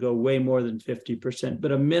usually it'll go way more than 50%,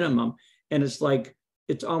 but a minimum. And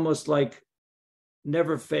it's almost like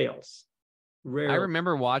never fails. Rare. I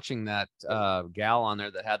remember watching that gal on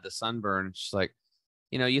there that had the sunburn. It's just like,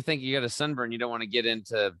 you think you got a sunburn, you don't want to get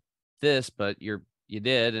into this, but you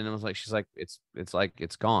did. And it was like, she's like, it's like,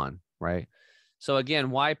 it's gone. Right. So again,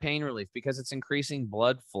 why pain relief? Because it's increasing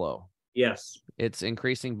blood flow. Yes. It's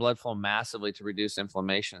increasing blood flow massively to reduce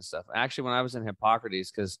inflammation and stuff. Actually, when I was in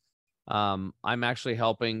Hippocrates, because I'm actually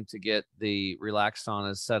helping to get the relaxed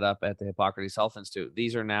saunas set up at the Hippocrates Health Institute.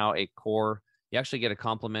 These are now a core. You actually get a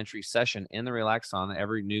complimentary session in the relaxed sauna.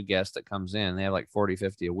 Every new guest that comes in, they have like 40,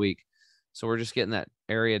 50 a week. So we're just getting that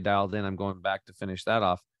area dialed in. I'm going back to finish that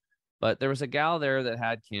off. But there was a gal there that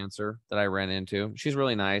had cancer that I ran into. She's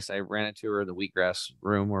really nice. I ran into her in the wheatgrass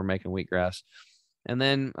room. We're making wheatgrass. And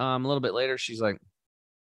then a little bit later, she's like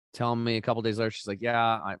telling me a couple days later, she's like,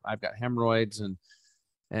 yeah, I've got hemorrhoids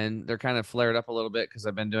and they're kind of flared up a little bit because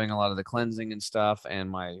I've been doing a lot of the cleansing and stuff.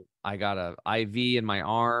 And I got a IV in my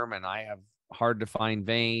arm and I have hard to find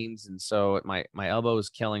veins. And so my elbow is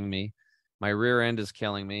killing me. My rear end is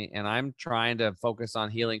killing me. And I'm trying to focus on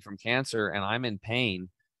healing from cancer and I'm in pain.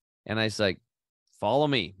 And I was like, follow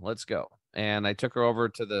me, let's go. And I took her over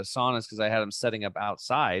to the saunas because I had them setting up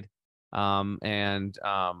outside and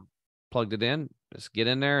plugged it in, just get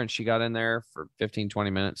in there. And she got in there for 15, 20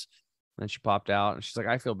 minutes. And then she popped out and she's like,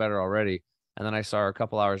 I feel better already. And then I saw her a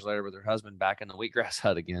couple hours later with her husband back in the wheatgrass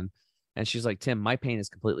hut again. And she's like, Tim, my pain is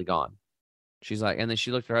completely gone. She's like, and then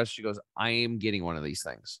she looked at her husband, she goes, I am getting one of these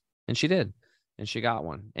things. And she did. And she got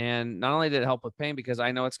one. And not only did it help with pain, because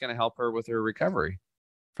I know it's going to help her with her recovery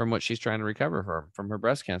from what she's trying to recover from her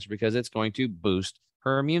breast cancer, because it's going to boost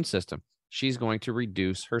her immune system. She's going to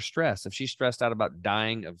reduce her stress. If she's stressed out about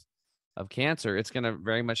dying of cancer, it's going to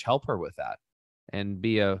very much help her with that and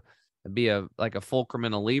be a like a fulcrum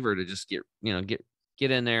and a lever to just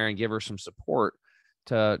get in there and give her some support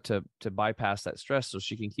to bypass that stress so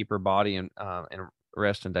she can keep her body in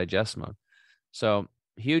rest and digest mode. So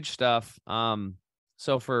huge stuff.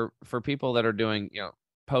 So for people that are doing,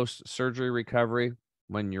 post surgery recovery,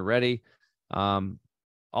 when you're ready,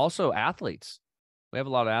 also athletes, we have a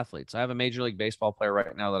lot of athletes. I have a Major League Baseball player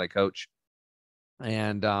right now that I coach,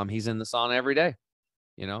 and he's in the sauna every day.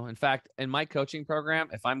 In fact, in my coaching program,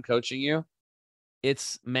 if I'm coaching you,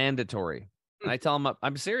 it's mandatory. And I tell them,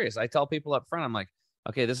 I'm serious. I tell people up front, I'm like,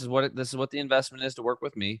 okay, this is what the investment is to work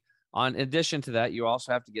with me. In addition to that, you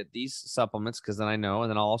also have to get these supplements, because then I know,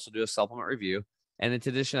 and then I'll also do a supplement review. And in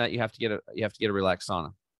addition to that, you have to get a relaxed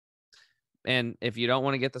sauna. And if you don't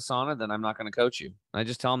want to get the sauna, then I'm not going to coach you. I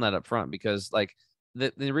just tell them that up front, because like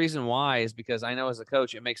the reason why is because I know as a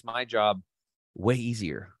coach, it makes my job way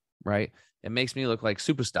easier, right? It makes me look like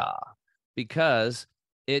superstar because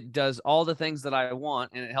it does all the things that I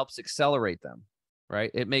want and it helps accelerate them, right?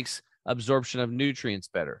 It makes absorption of nutrients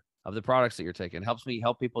better, of the products that you're taking. It helps me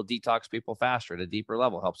help people detox people faster at a deeper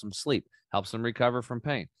level, helps them sleep, helps them recover from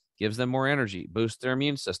pain, gives them more energy, boosts their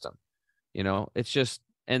immune system. It's just,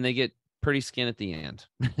 and they get pretty skin at the end.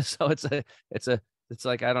 So it's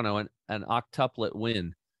like, I don't know, an octuplet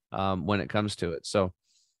win when it comes to it. So,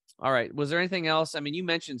 all right. Was there anything else? I mean, you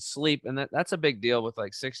mentioned sleep, and that's a big deal with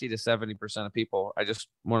like 60 to 70% of people. I just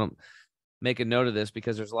want to make a note of this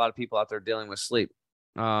because there's a lot of people out there dealing with sleep.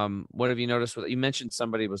 What have you noticed you mentioned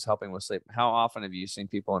somebody was helping with sleep? How often have you seen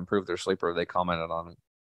people improve their sleep, or have they commented on it?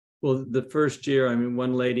 Well, the first year, I mean,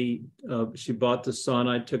 one lady, she bought the sauna.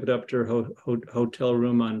 I took it up to her hotel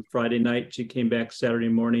room on Friday night. She came back Saturday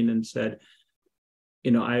morning and said,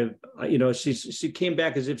 she came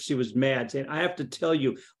back as if she was mad, saying, I have to tell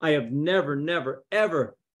you, I have never,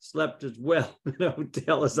 ever slept as well in a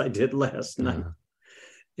hotel as I did last night.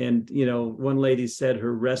 And, one lady said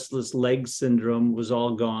her restless leg syndrome was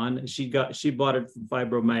all gone. She bought it for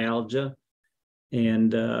fibromyalgia.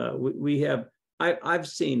 And I've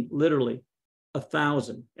seen literally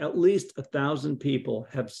at least 1,000 people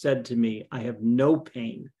have said to me, I have no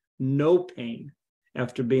pain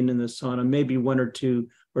after being in the sauna, maybe 1 or 2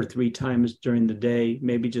 or 3 times during the day,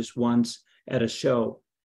 maybe just once at a show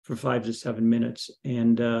for 5 to 7 minutes.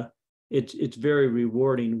 And it's very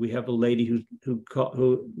rewarding. We have a lady who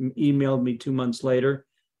emailed me 2 months later,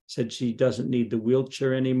 said she doesn't need the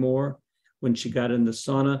wheelchair anymore. When she got in the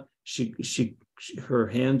sauna, her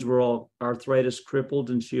hands were all arthritis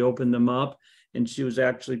crippled, and she opened them up, and she was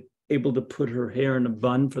actually able to put her hair in a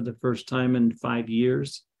bun for the first time in 5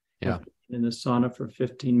 years. Yeah. In the sauna for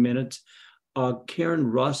 15 minutes. Karen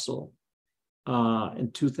Russell, in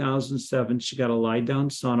 2007, she got a lie-down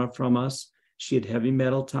sauna from us. She had heavy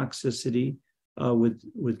metal toxicity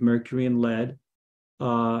with mercury and lead.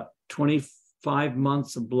 25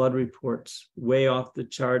 months of blood reports, way off the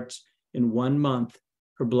charts. In 1 month,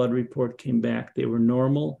 her blood report came back. They were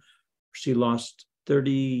normal. She lost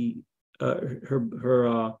 30,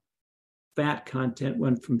 her fat content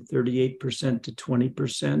went from 38% to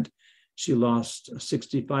 20%. She lost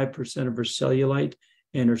 65% of her cellulite,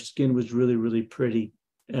 and her skin was really, really pretty.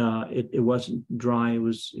 It wasn't dry. It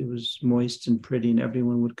was moist and pretty, and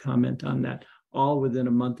everyone would comment on that, all within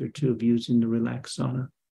a month or 2 of using the Relax Sauna.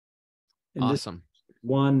 And awesome. This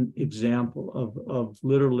one example of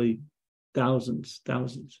literally thousands.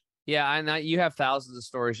 Yeah, and you have thousands of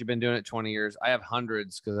stories. You've been doing it 20 years. I have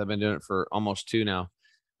hundreds because I've been doing it for almost 2 now.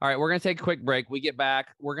 All right, we're going to take a quick break. We're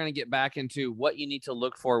going to get back into what you need to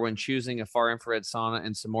look for when choosing a far infrared sauna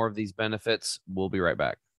and some more of these benefits. We'll be right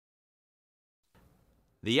back.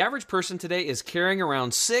 The average person today is carrying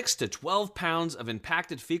around 6 to 12 pounds of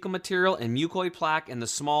impacted fecal material and mucoid plaque in the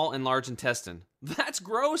small and large intestine. That's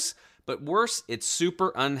gross, but worse, it's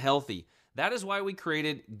super unhealthy. That is why we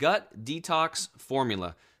created Gut Detox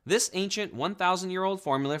Formula. This ancient 1,000-year-old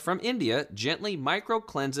formula from India gently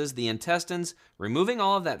micro-cleanses the intestines, removing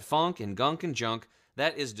all of that funk and gunk and junk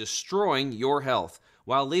that is destroying your health,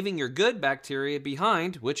 while leaving your good bacteria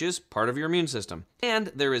behind, which is part of your immune system. And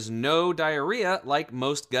there is no diarrhea like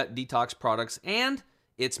most gut detox products, and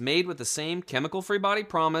it's made with the same chemical-free body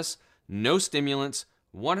promise, no stimulants,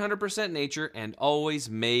 100% nature, and always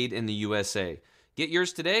made in the USA. Get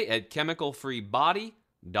yours today at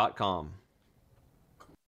chemicalfreebody.com.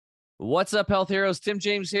 What's up, health heroes? Tim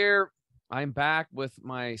James here. I'm back with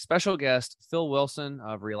my special guest, Phil Wilson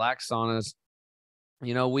of Relax Saunas.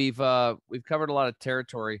 We've covered a lot of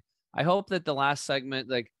territory. I hope that the last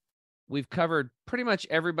segment, we've covered pretty much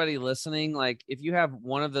everybody listening. If you have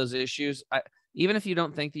one of those issues, even if you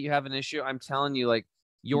don't think that you have an issue, I'm telling you,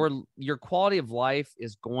 your quality of life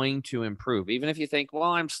is going to improve. Even if you think,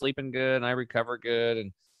 well, I'm sleeping good and I recover good,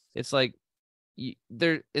 and it's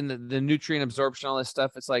there in the nutrient absorption, all this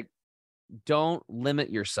stuff. It's don't limit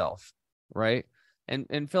yourself, right?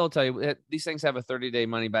 And Phil will tell you, these things have a 30-day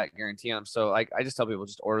money-back guarantee on them. So I just tell people,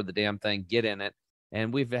 just order the damn thing, get in it.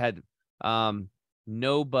 And we've had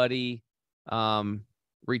nobody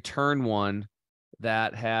return one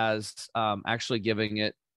that has actually giving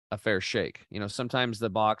it a fair shake. Sometimes the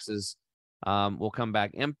boxes will come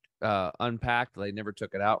back unpacked. They never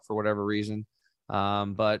took it out for whatever reason.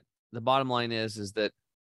 But the bottom line is that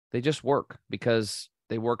they just work because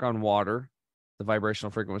they work on water, the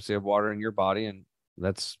vibrational frequency of water in your body, and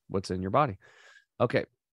that's what's in your body. Okay,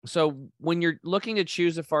 so when you're looking to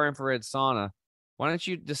choose a far infrared sauna, why don't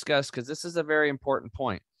you discuss, because this is a very important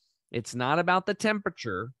point. It's not about the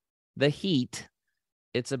temperature, the heat.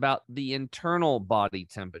 It's about the internal body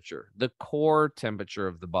temperature, the core temperature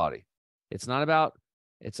of the body. It's not about,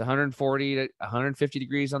 it's 140 to 150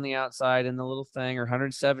 degrees on the outside in the little thing, or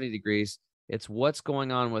 170 degrees. It's what's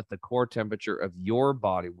going on with the core temperature of your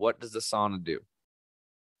body. What does the sauna do?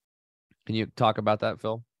 Can you talk about that,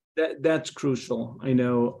 Phil? That's crucial. I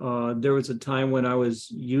know there was a time when I would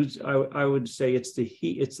say it's the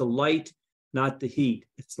heat, it's the light, not the heat.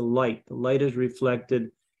 It's the light. The light is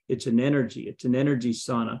reflected. It's an energy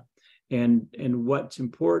sauna. And what's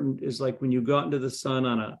important is when you go out into the sun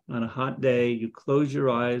on a hot day, you close your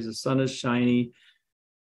eyes, the sun is shiny,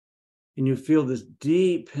 and you feel this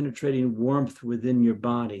deep penetrating warmth within your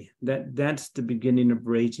body. That's the beginning of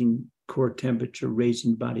raising core temperature,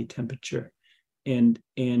 raising body temperature. And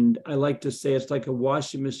I like to say it's like a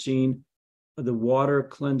washing machine. The water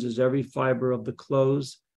cleanses every fiber of the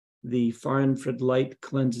clothes. The far infrared light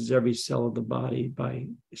cleanses every cell of the body by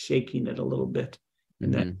shaking it a little bit,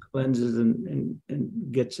 and that cleanses and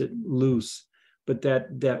gets it loose. But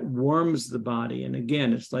that warms the body, and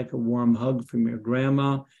again, it's like a warm hug from your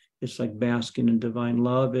grandma. It's like basking in divine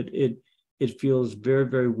love. It feels very,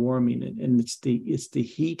 very warming, and it's the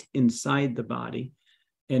heat inside the body.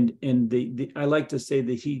 And I like to say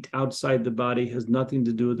the heat outside the body has nothing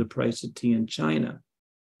to do with the price of tea in China,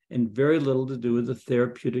 and very little to do with the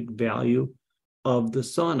therapeutic value of the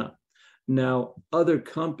sauna. Now, other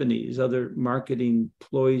companies, other marketing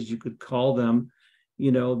ploys, you could call them,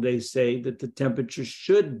 they say that the temperature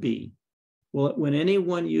should be. Well, when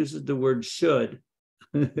anyone uses the word should,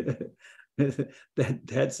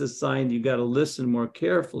 that's a sign you got to listen more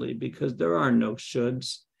carefully, because there are no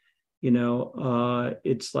shoulds.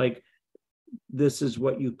 It's like, this is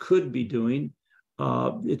what you could be doing.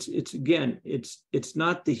 It's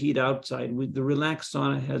not the heat outside. The relaxed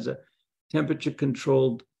sauna has a temperature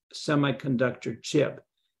controlled semiconductor chip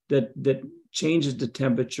that changes the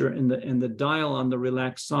temperature, and the dial on the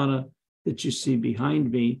relaxed sauna that you see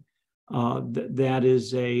behind me, that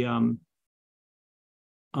is a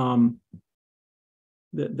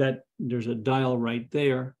that there's a dial right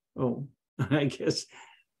there. Oh, I guess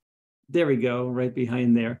there we go, right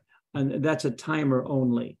behind there. And that's a timer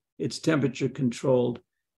only. It's temperature controlled,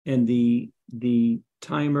 and the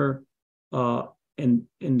timer and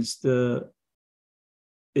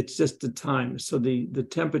it's just the time. So the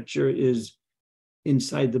temperature is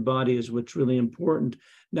inside the body is what's really important.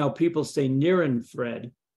 Now, people say near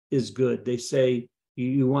infrared is good. They say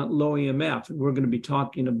you want low EMF, and we're going to be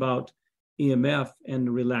talking about EMF and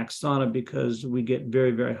the relaxed sauna, because we get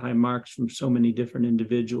very, very high marks from so many different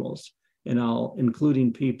individuals, and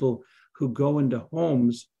including people who go into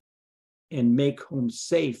homes and make homes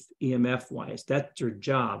safe EMF wise. That's their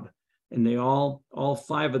job. And they all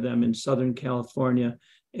 5 of them in Southern California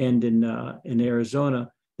and in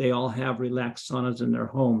Arizona, they all have relaxed saunas in their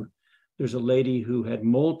home. There's a lady who had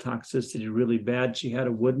mold toxicity really bad. She had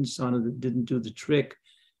a wooden sauna that didn't do the trick,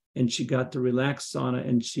 and she got the relaxed sauna,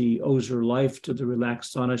 and she owes her life to the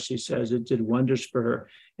relaxed sauna. She says it did wonders for her.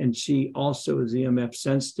 And she also is EMF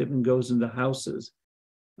sensitive and goes into houses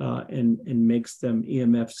and makes them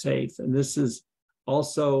EMF safe. And this is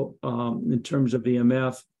also, in terms of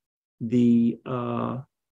EMF,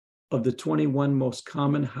 of the 21 most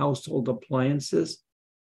common household appliances,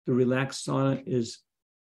 the relaxed sauna is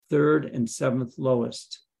 3rd and 7th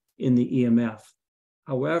lowest in the EMF.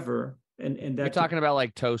 However, and that's, you're talking about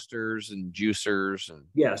like toasters and juicers and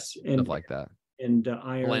yes, and stuff like that, and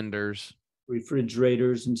iron blenders,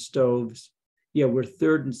 refrigerators, and stoves. Yeah, we're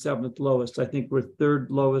 3rd and 7th lowest. I think we're 3rd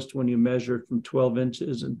lowest when you measure it from 12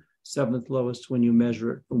 inches, and 7th lowest when you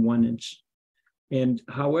measure it from 1 inch. And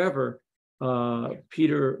however,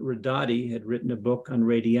 Peter Radati had written a book on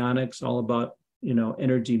radionics, all about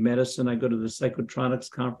energy medicine. I go to the psychotronics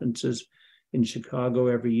conferences in Chicago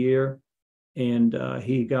every year, and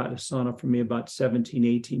he got a sauna from me about 17,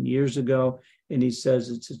 18 years ago, and he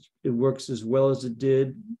says it works as well as it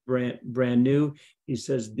did brand new. He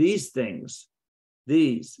says these things,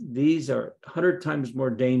 these are 100 times more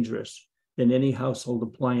dangerous than any household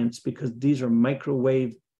appliance, because these are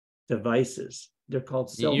microwave devices. They're called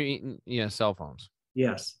cell phones.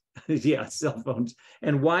 Yes. Yeah, cell phones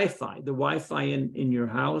and Wi-Fi. The Wi-Fi in your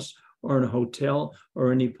house or in a hotel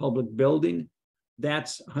or any public building,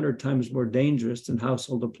 that's 100 times more dangerous than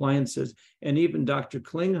household appliances. And even Dr.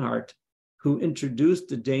 Klinghardt, who introduced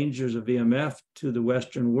the dangers of EMF to the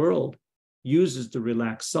Western world, uses the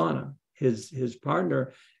relaxed sauna. His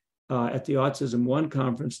partner at the Autism One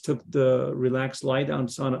conference took the relaxed lie down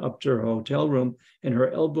sauna up to her hotel room, and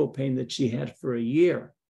her elbow pain that she had for a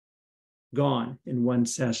year gone in one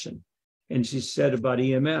session. And she said about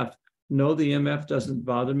EMF, no, the EMF doesn't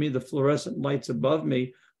bother me. The fluorescent lights above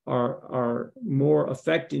me are more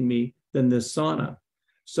affecting me than this sauna.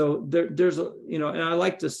 So there's and I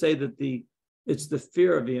like to say that it's the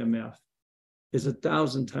fear of EMF is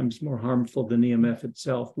 1,000 times more harmful than EMF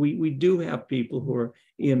itself. We do have people who are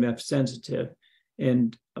EMF sensitive,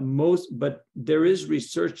 but there is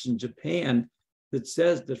research in Japan that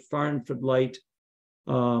says that far infrared light,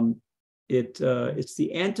 it's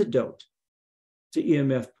the antidote to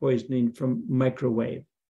EMF poisoning from microwave.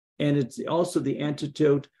 And it's also the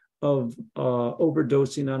antidote of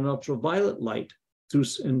overdosing on ultraviolet light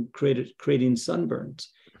and creating sunburns.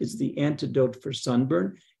 It's the antidote for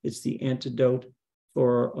sunburn. It's the antidote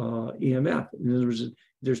for EMF. In other words,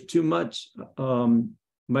 there's too much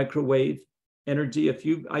microwave energy.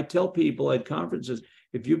 I tell people at conferences,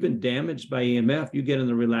 if you've been damaged by EMF, you get in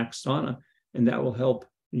the relaxed sauna, and that will help,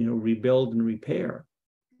 rebuild and repair.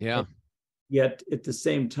 Yeah. And yet at the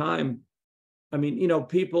same time, I mean,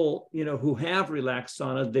 people, who have relaxed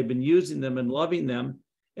saunas, they've been using them and loving them.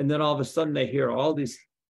 And then all of a sudden they hear all these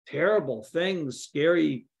terrible things,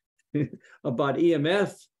 scary about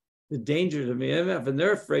EMF, the dangers of EMF, and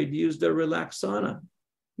they're afraid to use their relaxed sauna,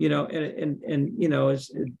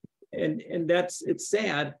 it's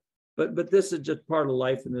sad, but this is just part of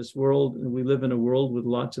life in this world. And we live in a world with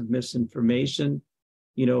lots of misinformation.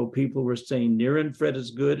 People were saying near infrared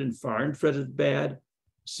is good and far infrared is bad.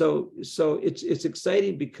 So it's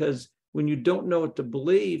exciting, because when you don't know what to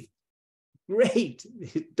believe, great,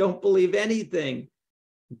 don't believe anything.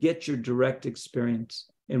 Get your direct experience.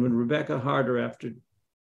 And when Rebecca Harder, after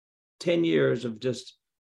 10 years of just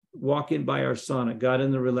walking by our sauna, got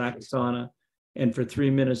in the relaxed sauna, and for 3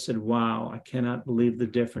 minutes said, wow, I cannot believe the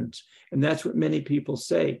difference. And that's what many people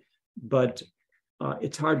say, but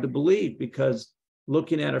it's hard to believe, because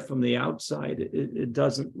looking at it from the outside, it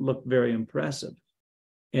doesn't look very impressive.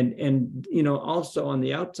 And also on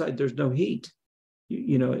the outside, there's no heat.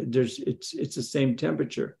 It's the same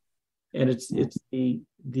temperature, and it's the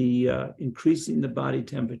increasing the body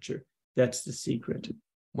temperature. That's the secret.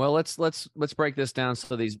 Well, let's break this down.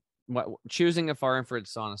 So choosing a far infrared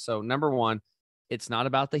sauna. So number one, it's not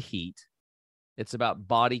about the heat. It's about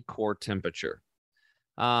body core temperature.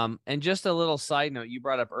 And just a little side note you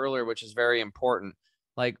brought up earlier, which is very important.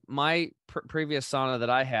 Like my previous sauna that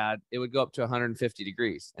I had, it would go up to 150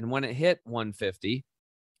 degrees. And when it hit 150,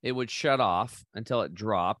 it would shut off until it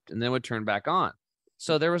dropped and then would turn back on.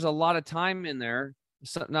 So there was a lot of time in there,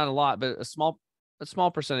 not a lot, but a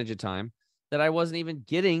small percentage of time that I wasn't even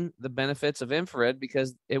getting the benefits of infrared,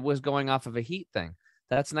 because it was going off of a heat thing.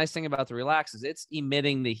 That's the nice thing about the Relax, is it's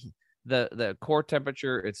emitting the core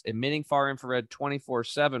temperature. It's emitting far infrared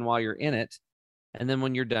 24/7 while you're in it. And then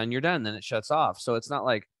when you're done, then it shuts off. So it's not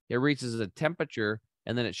like it reaches a temperature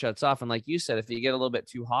and then it shuts off. And like you said, if you get a little bit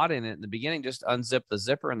too hot in it in the beginning, just unzip the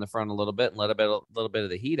zipper in the front a little bit and let a little bit of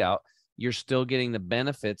the heat out. You're still getting the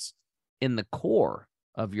benefits in the core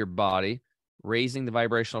of your body, raising the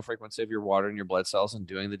vibrational frequency of your water and your blood cells and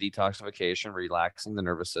doing the detoxification, relaxing the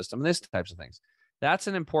nervous system, and these types of things. That's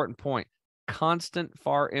an important point. Constant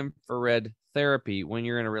far infrared therapy when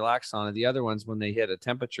you're in a relaxed sauna. The other ones, when they hit a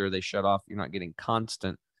temperature, they shut off. You're not getting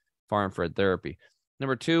constant far infrared therapy.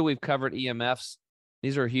 Number two, we've covered EMFs.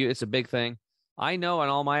 These are huge. It's a big thing. I know on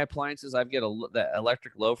all my appliances, I've got that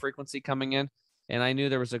electric low frequency coming in, and I knew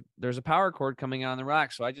there's a power cord coming out on the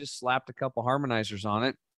rack, so I just slapped a couple harmonizers on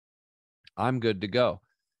it. I'm good to go.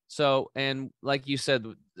 So, and like you said,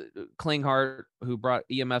 Klinghardt, who brought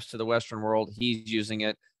EMFs to the Western world, he's using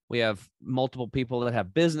it. We have multiple people that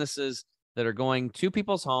have businesses that are going to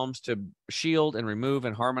people's homes to shield and remove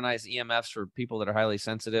and harmonize EMFs for people that are highly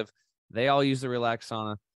sensitive. They all use the Relax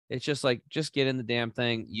Sauna. It's just like, just get in the damn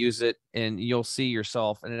thing, use it, and you'll see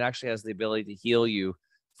yourself. And it actually has the ability to heal you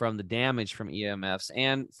from the damage from EMFs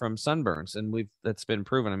and from sunburns. And that's been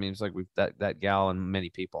proven. I mean, it's like that gal and many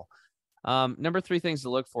people. Number three things to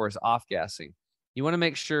look for is off-gassing. You want to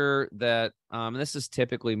make sure that, and this is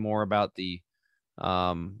typically more about the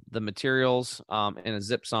materials in a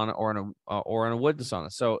zip sauna or in a wooden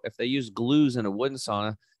sauna. So if they use glues in a wooden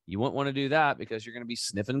sauna, you wouldn't want to do that, because you're going to be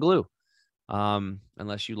sniffing glue.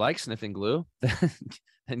 Unless you like sniffing glue,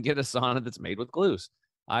 then get a sauna that's made with glues.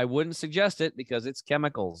 I wouldn't suggest it, because it's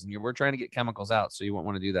chemicals, and we're trying to get chemicals out, so you won't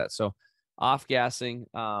want to do that. So off-gassing.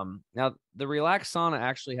 Now, the Relax Sauna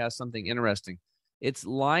actually has something interesting. It's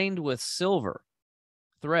lined with silver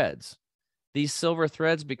threads. These silver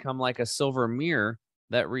threads become like a silver mirror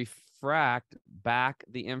that refract back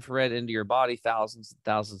the infrared into your body thousands and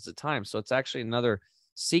thousands of times. So it's actually another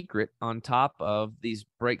secret on top of these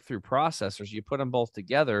breakthrough processors. You put them both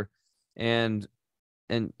together, and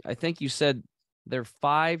I think you said they're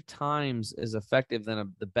 5 times as effective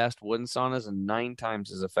than the best wooden saunas, and 9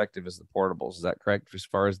 times as effective as the portables. Is that correct, as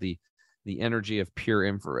far as the energy of pure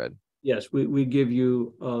infrared? Yes, we give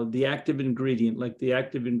you the active ingredient. Like the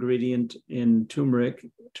active ingredient in turmeric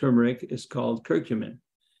is called curcumin.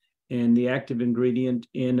 And the active ingredient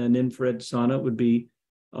in an infrared sauna would be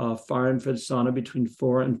far infrared sauna between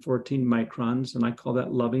 4 and 14 microns. And I call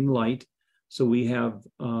that loving light. So we have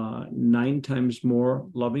 9 times more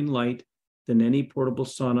loving light than any portable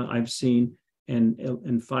sauna I've seen,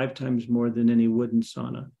 and 5 times more than any wooden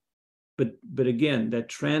sauna. But again, that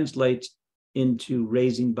translates into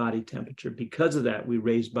raising body temperature. Because of that, we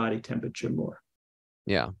raise body temperature more.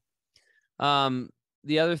 Yeah.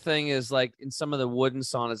 the other thing is, like, in some of the wooden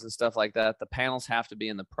saunas and stuff like that, the panels have to be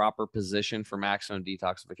in the proper position for maximum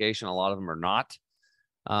detoxification. A lot of them are not.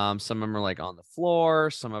 Some of them are like on the floor.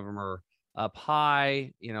 Some of them are up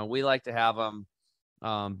high. We like to have them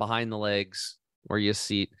behind the legs where you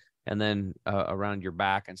seat, and then around your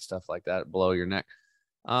back and stuff like that, below your neck.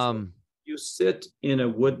 So you sit in a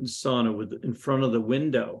wooden sauna in front of the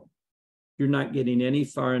window, you're not getting any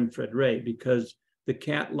far infrared ray because the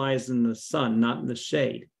cat lies in the sun, not in the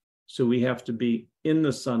shade. So we have to be in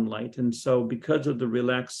the sunlight. And so because of the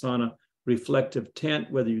Relax Sauna reflective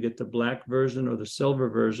tent, whether you get the black version or the silver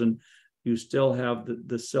version, you still have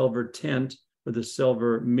the silver tent or the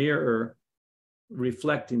silver mirror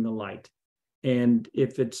reflecting the light. And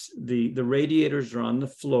if it's the radiators are on the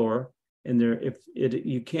floor, and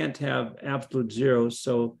you can't have absolute zero.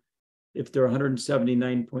 So if they're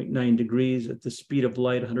 179.9 degrees at the speed of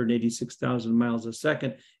light, 186,000 miles a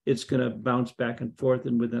second, it's going to bounce back and forth.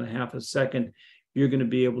 And within a half a second, you're going to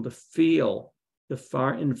be able to feel the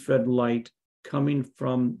far infrared light coming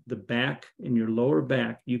from the back, in your lower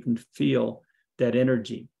back. You can feel that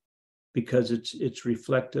energy because it's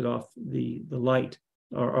reflected off the light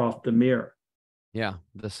or off the mirror. Yeah,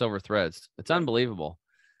 the silver threads. It's unbelievable.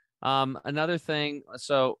 Another thing,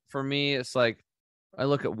 so for me, it's like I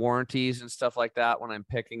look at warranties and stuff like that when I'm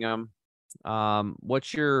picking them.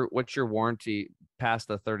 What's your warranty past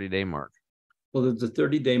the 30-day mark? Well, there's a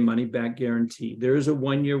 30-day money-back guarantee. There is a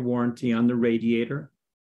 1-year warranty on the radiator.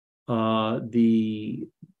 But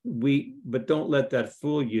don't let that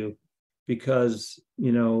fool you, because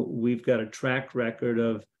we've got a track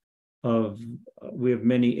record of we have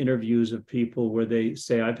many interviews of people where they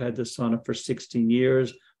say, I've had this sauna for 16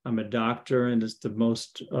 years. I'm a doctor, and it's the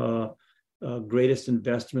most greatest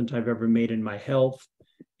investment I've ever made in my health.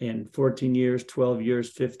 And 14 years, 12 years,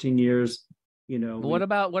 15 years, What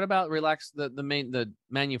about Relax, the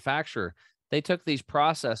manufacturer? They took these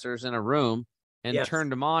processors in a room and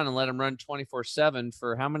turned them on and let them run 24/7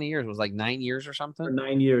 for how many years? It was like 9 years or something? For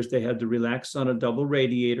 9 years, they had the Relax Sauna double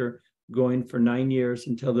radiator going for 9 years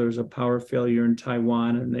until there was a power failure in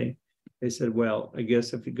Taiwan. And they said, well, I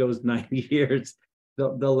guess if it goes 9 years,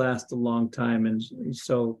 they'll last a long time. And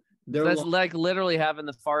so that's like literally having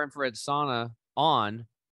the far infrared sauna on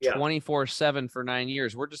 24/7 for 9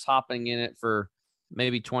 years. We're just hopping in it for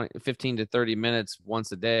maybe 15 to 30 minutes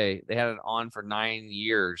once a day. They had it on for 9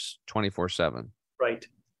 years, 24/7. Right.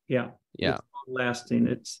 Yeah. Yeah. It's lasting.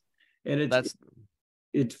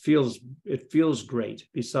 It feels great.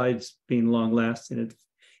 Besides being long lasting,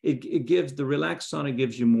 it gives, the Relax Sauna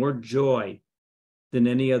gives you more joy than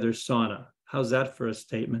any other sauna. How's that for a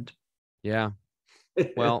statement? Yeah.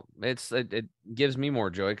 Well, it gives me more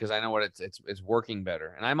joy because I know what it's working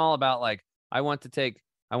better. And I'm all about, like, I want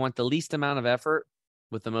the least amount of effort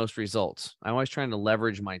with the most results. I'm always trying to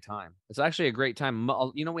leverage my time. It's actually a great time.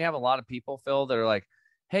 We have a lot of people, Phil, that are like,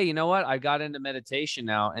 hey, you know what? I got into meditation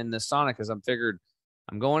now in the sauna because I'm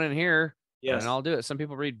going in here and I'll do it. Some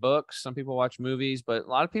people read books, some people watch movies, but a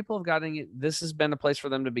lot of people have gotten it. This has been a place for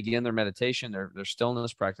them to begin their meditation, their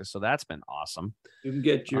stillness practice. So that's been awesome. You can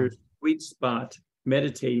get your sweet spot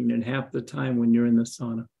meditating in half the time when you're in the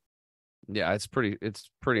sauna. Yeah, it's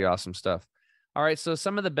pretty awesome stuff. All right, so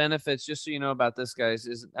some of the benefits, just so you know about this, guys,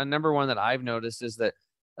 is number one that I've noticed is that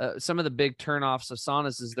some of the big turnoffs of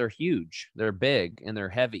saunas is they're huge, they're big, and they're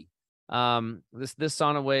heavy. This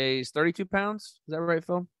sauna weighs 32 pounds. Is that right,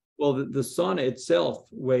 Phil? Well, the sauna itself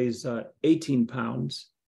weighs 18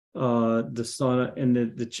 pounds. The sauna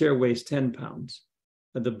and the chair weighs 10 pounds.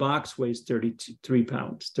 The box weighs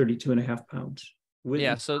 32 and a half pounds.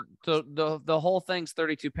 So the whole thing's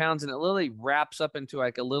 32 pounds, and it literally wraps up into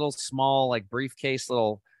like a little small, like, briefcase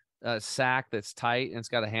little sack that's tight, and it's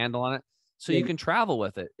got a handle on it. So you can travel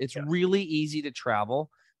with it. It's really easy to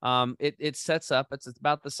travel. It sets up, it's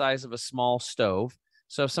about the size of a small stove.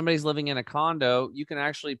 So if somebody's living in a condo, you can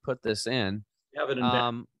actually put this in. We have it in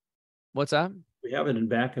back. What's that? We have it in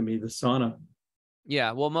back of me, the sauna.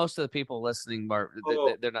 Yeah, well, most of the people listening,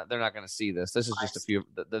 they're not going to see this. This is just a few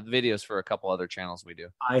the videos for a couple other channels we do.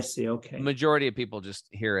 I see. Okay. Majority of people just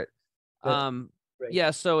hear it.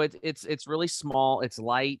 Yeah, so it's really small. It's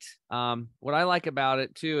light. What I like about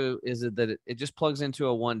it too is that it just plugs into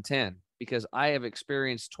a 110, because I have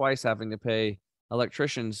experienced twice having to pay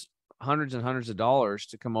electricians hundreds and hundreds of dollars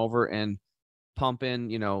to come over and pump in,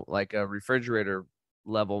 like a refrigerator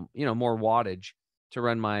level, more wattage to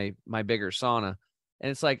run my bigger sauna. And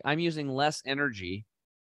it's like I'm using less energy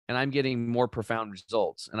and I'm getting more profound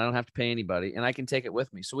results, and I don't have to pay anybody, and I can take it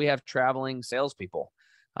with me. So we have traveling salespeople.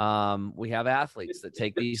 We have athletes that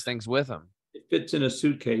take these things with them. It fits in a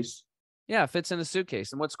suitcase. Yeah, it fits in a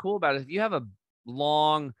suitcase. And what's cool about it, if you have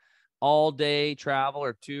long all day travel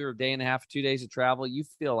or day and a half, 2 days of travel, you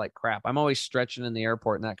feel like crap. I'm always stretching in the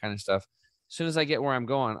airport and that kind of stuff. As soon as I get where I'm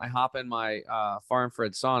going, I hop in my far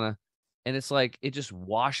infrared sauna, and it's like it just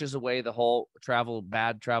washes away the whole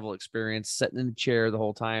bad travel experience, sitting in the chair the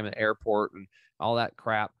whole time at the airport and all that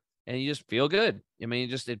crap. And you just feel good. I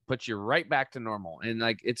mean, it puts you right back to normal. And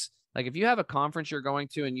like, it's like if you have a conference you're going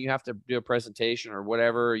to and you have to do a presentation or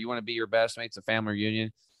whatever, or you want to be your best mates, a family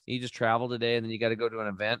reunion, you just travel today and then you got to go to an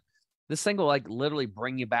event. This thing will like literally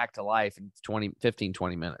bring you back to life in 20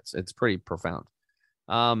 minutes. It's pretty profound.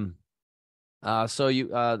 So you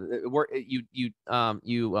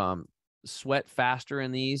sweat faster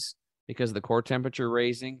in these because of the core temperature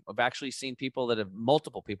raising. I've actually seen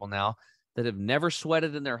multiple people now that have never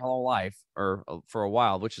sweated in their whole life or for a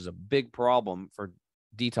while, which is a big problem for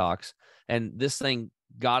detox. And this thing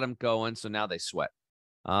got them going. So now they sweat.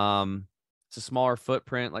 It's a smaller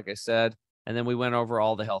footprint, like I said. And then we went over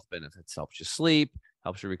all the health benefits. Helps you sleep,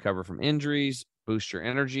 helps you recover from injuries, boosts your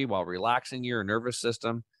energy while relaxing your nervous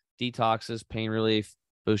system, detoxes, pain relief,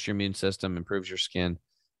 boosts your immune system, improves your skin.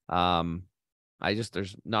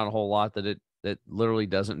 There's not a whole lot that it literally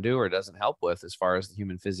doesn't do or doesn't help with as far as the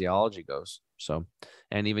human physiology goes. So,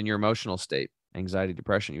 and even your emotional state, anxiety,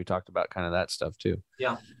 depression, you talked about kind of that stuff too.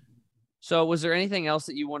 Yeah. So was there anything else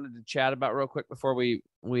that you wanted to chat about real quick before we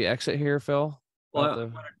exit here, Phil?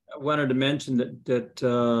 Well, I wanted to mention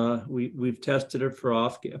that we've tested it for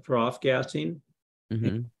off gassing.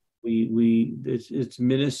 Mm-hmm. It's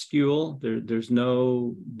minuscule. There's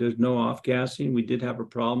no off gassing. We did have a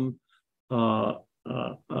problem a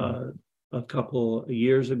couple of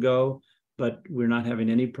years ago, but we're not having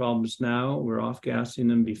any problems now. We're off gassing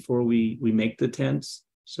them before we make the tents,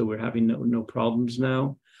 so we're having no problems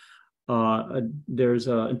now. There's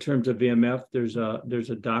in terms of VMF, there's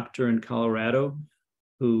a doctor in Colorado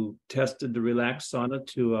who tested the relaxed sauna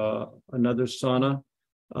to another sauna,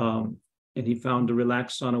 and he found the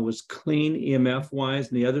relaxed sauna was clean EMF wise,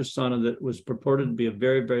 and the other sauna that was purported to be a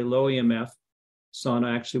very, very low EMF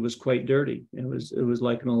sauna actually was quite dirty. It was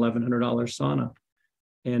like an $1,100 sauna,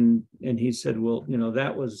 and he said, well,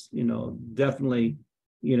 that was definitely,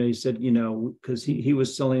 he said, because he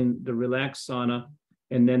was selling the relaxed sauna.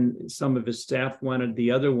 And then some of his staff wanted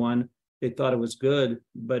the other one. They thought it was good,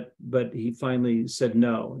 but he finally said,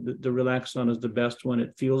 no, the relaxed sauna is the best one.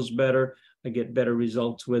 It feels better. I get better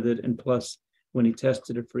results with it. And plus, when he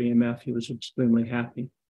tested it for EMF, he was extremely happy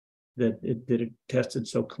that it tested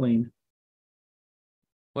so clean.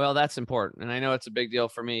 Well, that's important. And I know it's a big deal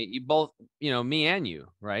for me. You both, me and you,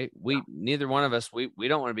 right? Neither one of us, we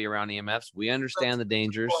don't want to be around EMFs. We understand the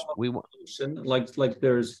dangers. We want like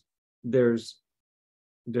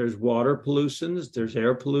there's water pollutions, there's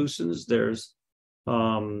air pollutions, there's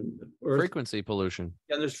frequency pollution.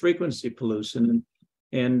 Yeah, there's frequency pollution,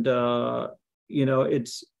 and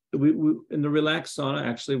it's we in the relaxed sauna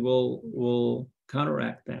actually will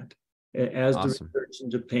counteract that, as awesome. The research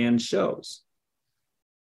in Japan shows.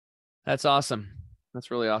 That's awesome.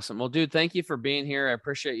 That's really awesome. Well, dude, thank you for being here. I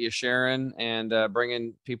appreciate you sharing and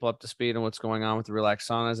bringing people up to speed on what's going on with the relaxed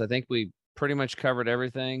saunas. I think we pretty much covered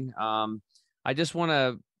everything. I just want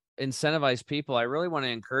to incentivize people. I really want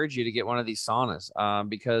to encourage you to get one of these saunas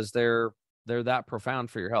because they're that profound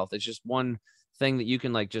for your health. It's just one thing that you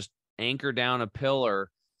can like just anchor down a pillar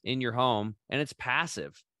in your home, and it's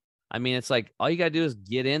passive. I mean, it's like all you got to do is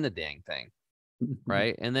get in the dang thing,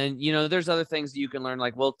 right? And then there's other things that you can learn.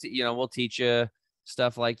 Like we'll teach you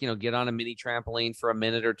stuff like get on a mini trampoline for a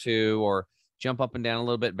minute or two, or jump up and down a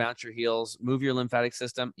little bit, bounce your heels, move your lymphatic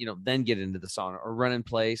system. Then get into the sauna or run in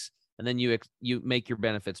place. And then you make your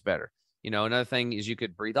benefits better. Another thing is you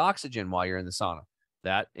could breathe oxygen while you're in the sauna.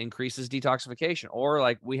 That increases detoxification. Or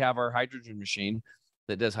like we have our hydrogen machine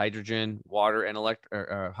that does hydrogen, water, and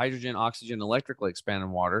hydrogen, oxygen, electrically expanded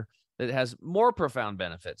water that has more profound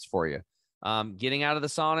benefits for you. Getting out of the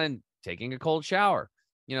sauna and taking a cold shower.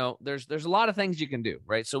 There's a lot of things you can do,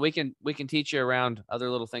 right? So we can teach you around other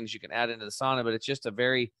little things you can add into the sauna, but it's just a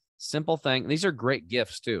very simple thing. These are great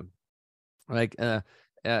gifts too. Like,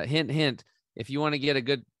 hint, if you want to get a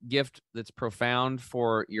good gift that's profound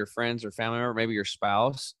for your friends or family member, maybe your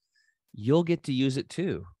spouse, you'll get to use it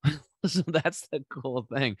too. So that's the cool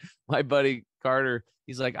thing. My buddy Carter,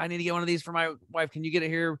 he's like, I need to get one of these for my wife. Can you get it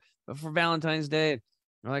here for Valentine's Day? And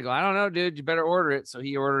I'm like, well, I don't know, dude, you better order it. So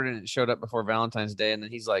he ordered it and it showed up before Valentine's Day. And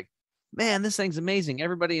then he's like, man, this thing's amazing.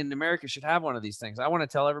 Everybody in America should have one of these things. I want to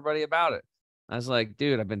tell everybody about it. I was like,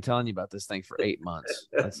 dude, I've been telling you about this thing for 8 months.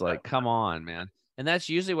 It's like, come on, man. And that's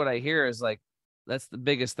usually what I hear is like, that's the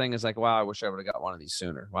biggest thing is like, wow, I wish I would have got one of these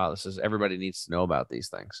sooner. Wow, everybody needs to know about these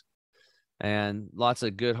things. And lots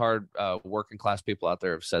of good, hard working class people out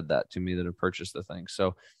there have said that to me that have purchased the thing.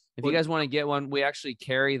 So if you guys want to get one, we actually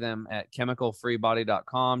carry them at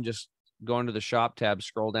chemicalfreebody.com. Just go into the shop tab,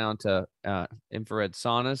 scroll down to infrared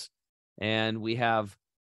saunas, and we have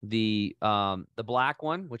the black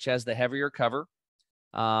one, which has the heavier cover.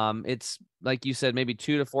 It's like you said, maybe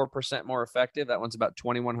 2 to 4% more effective. That one's about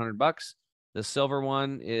 $2,100. The silver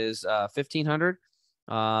one is $1,500.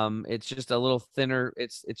 It's just a little thinner.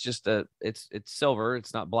 It's silver.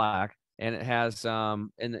 It's not black, and it has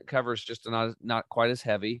and it covers just not quite as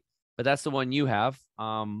heavy. But that's the one you have.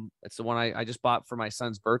 It's the one I just bought for my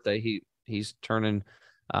son's birthday. He's turning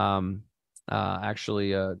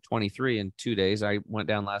actually 23 in 2 days. I went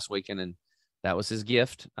down last weekend, and that was his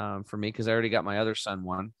gift for me, because I already got my other son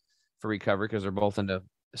one for recovery, because they're both into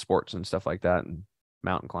sports and stuff like that, and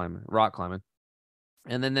mountain climbing, rock climbing.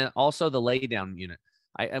 And then also the lay down unit.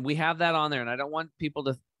 We have that on there, and I don't want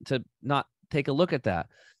people to not take a look at that,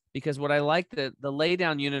 because what I like, the lay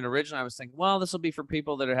down unit originally, I was thinking, well, this will be for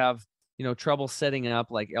people that have, trouble setting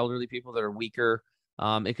up, like elderly people that are weaker.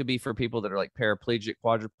 It could be for people that are like paraplegic,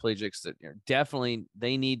 quadriplegics that definitely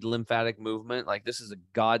they need lymphatic movement. Like this is a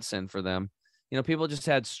godsend for them. People just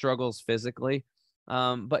had struggles physically.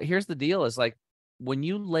 But here's the deal is like when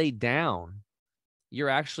you lay down, you're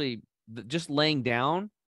actually just laying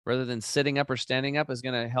down rather than sitting up or standing up is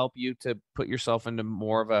going to help you to put yourself into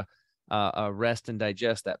more of a rest and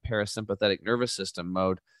digest, that parasympathetic nervous system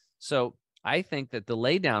mode. So I think that the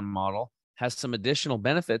lay down model has some additional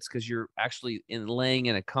benefits because you're actually laying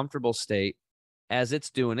in a comfortable state as it's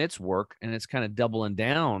doing its work, and it's kind of doubling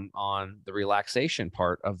down on the relaxation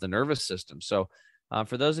part of the nervous system. So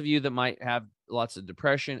for those of you that might have lots of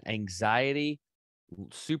depression, anxiety,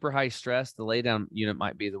 super high stress, the lay down unit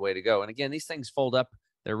might be the way to go. And again, these things fold up.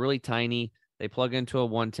 They're really tiny. They plug into a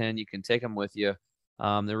 110. You can take them with you.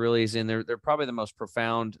 They're really easy, and they're probably the most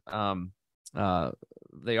profound.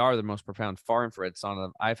 They are the most profound far infrared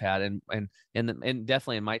sauna I've had, and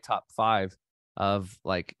definitely in my top 5 of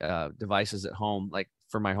like devices at home, like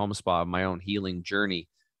for my home spa, my own healing journey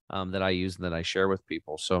that I use and that I share with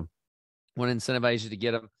people. So I want to incentivize you to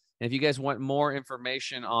get them. And if you guys want more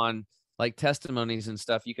information on like testimonies and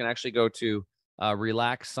stuff, you can actually go to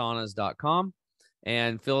relaxsaunas.com.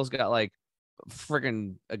 And Phil's got like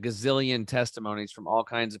freaking a gazillion testimonies from all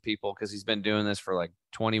kinds of people because he's been doing this for like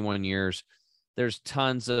 21 years. There's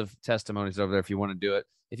tons of testimonies over there if you want to do it.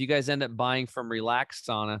 If you guys end up buying from Relax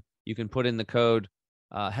Sauna, you can put in the code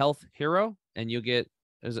Health Hero, and you'll get,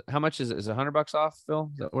 how much is it? Is it $100 off,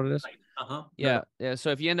 Phil? Is that what it is? Yeah.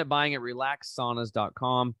 So if you end up buying at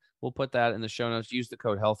relaxsaunas.com, we'll put that in the show notes. Use the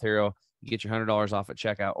code Health Hero. You get your $100 off at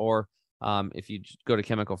checkout. Or if you go to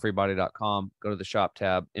chemicalfreebody.com, go to the shop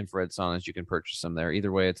tab, infrared saunas, you can purchase them there.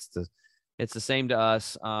 Either way, it's the same to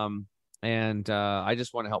us. And I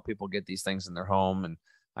just want to help people get these things in their home. And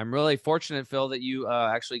I'm really fortunate, Phil, that you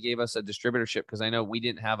actually gave us a distributorship, because I know we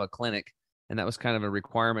didn't have a clinic, and that was kind of a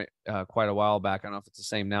requirement quite a while back. I don't know if it's the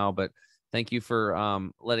same now, but thank you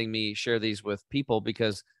for letting me share these with people,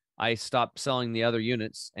 because I stopped selling the other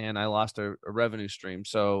units and I lost a revenue stream.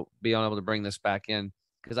 So being able to bring this back in,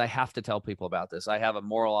 because I have to tell people about this. I have a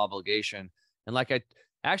moral obligation. And like you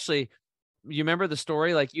remember the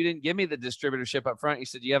story? Like you didn't give me the distributorship up front. You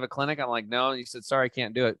said, you have a clinic? I'm like, no. And you said, sorry, I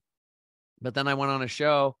can't do it. But then I went on a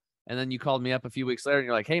show, and then you called me up a few weeks later and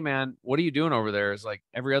you're like, hey man, what are you doing over there? It's like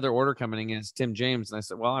every other order coming in is Tim James. And I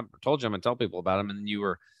said, well, I told you I'm going to tell people about him. And then you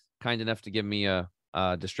were kind enough to give me a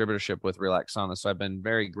distributorship with Relax Sauna. So I've been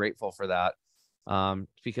very grateful for that,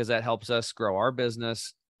 because that helps us grow our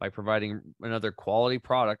business by providing another quality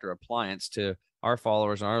product or appliance to our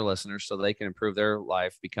followers and our listeners so they can improve their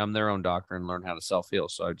life, become their own doctor, and learn how to self-heal.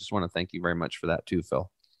 So I just want to thank you very much for that too, Phil.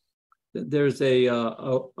 There's a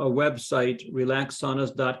website,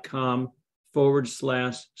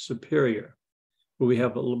 relaxsaunas.com/superior, where we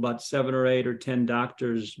have about 7 or 8 or 10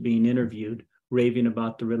 doctors being interviewed, raving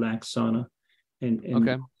about the Relax Sauna. And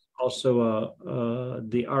okay. Also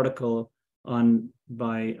the article on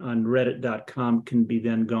reddit.com can be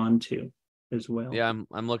then gone to as well. Yeah,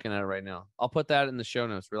 I'm looking at it right now. I'll put that in the show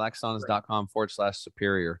notes,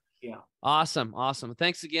 relaxsaunas.com/superior. Yeah. Awesome.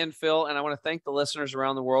 Thanks again, Phil. And I want to thank the listeners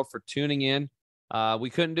around the world for tuning in.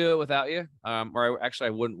 We couldn't do it without you. I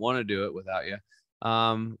wouldn't want to do it without you.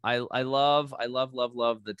 I love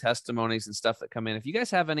the testimonies and stuff that come in. If you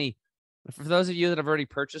guys have any, for those of you that have already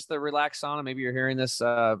purchased the Relax Sauna, maybe you're hearing this.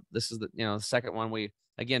 This is the second one. We,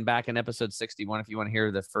 again, back in episode 61, if you want to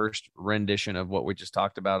hear the first rendition of what we just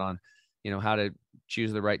talked about on, how to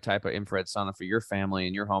choose the right type of infrared sauna for your family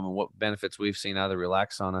and your home and what benefits we've seen out of the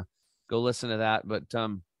Relax Sauna, go listen to that. But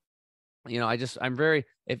I'm very,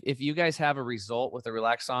 if you guys have a result with the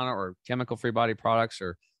Relax Sauna or chemical free body products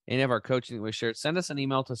or any of our coaching that we shared, send us an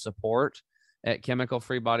email to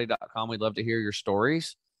support@chemicalfreebody.com. We'd love to hear your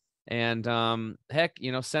stories. And heck,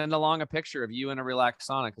 send along a picture of you in a Relax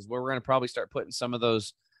Sauna, because we're going to probably start putting some of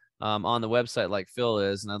those on the website like Phil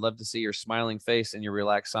is. And I'd love to see your smiling face in your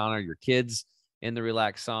Relax Sauna, your kids in the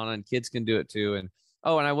Relax Sauna, and kids can do it too. And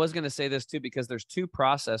I was going to say this too, because there's 2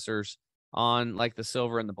 processors on like the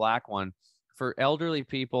silver and the black one. For elderly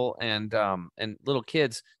people and little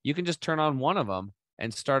kids, you can just turn on one of them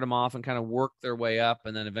and start them off and kind of work their way up,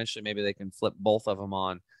 and then eventually maybe they can flip both of them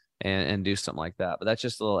on and do something like that. But that's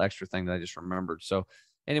just a little extra thing that I just remembered. So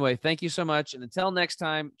anyway, thank you so much, and until next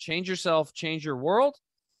time, change yourself, change your world,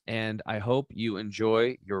 and I hope you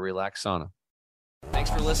enjoy your Relax Sauna. Thanks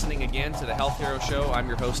for listening again to the Health Hero Show. I'm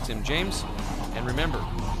your host, Tim James. And remember,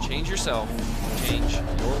 change yourself, change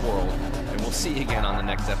your world. And we'll see you again on the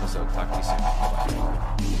next episode. Talk to you soon.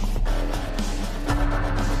 Bye-bye.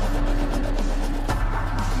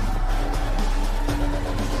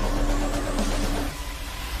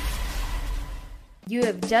 You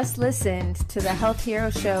have just listened to the Health Hero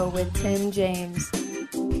Show with Tim James.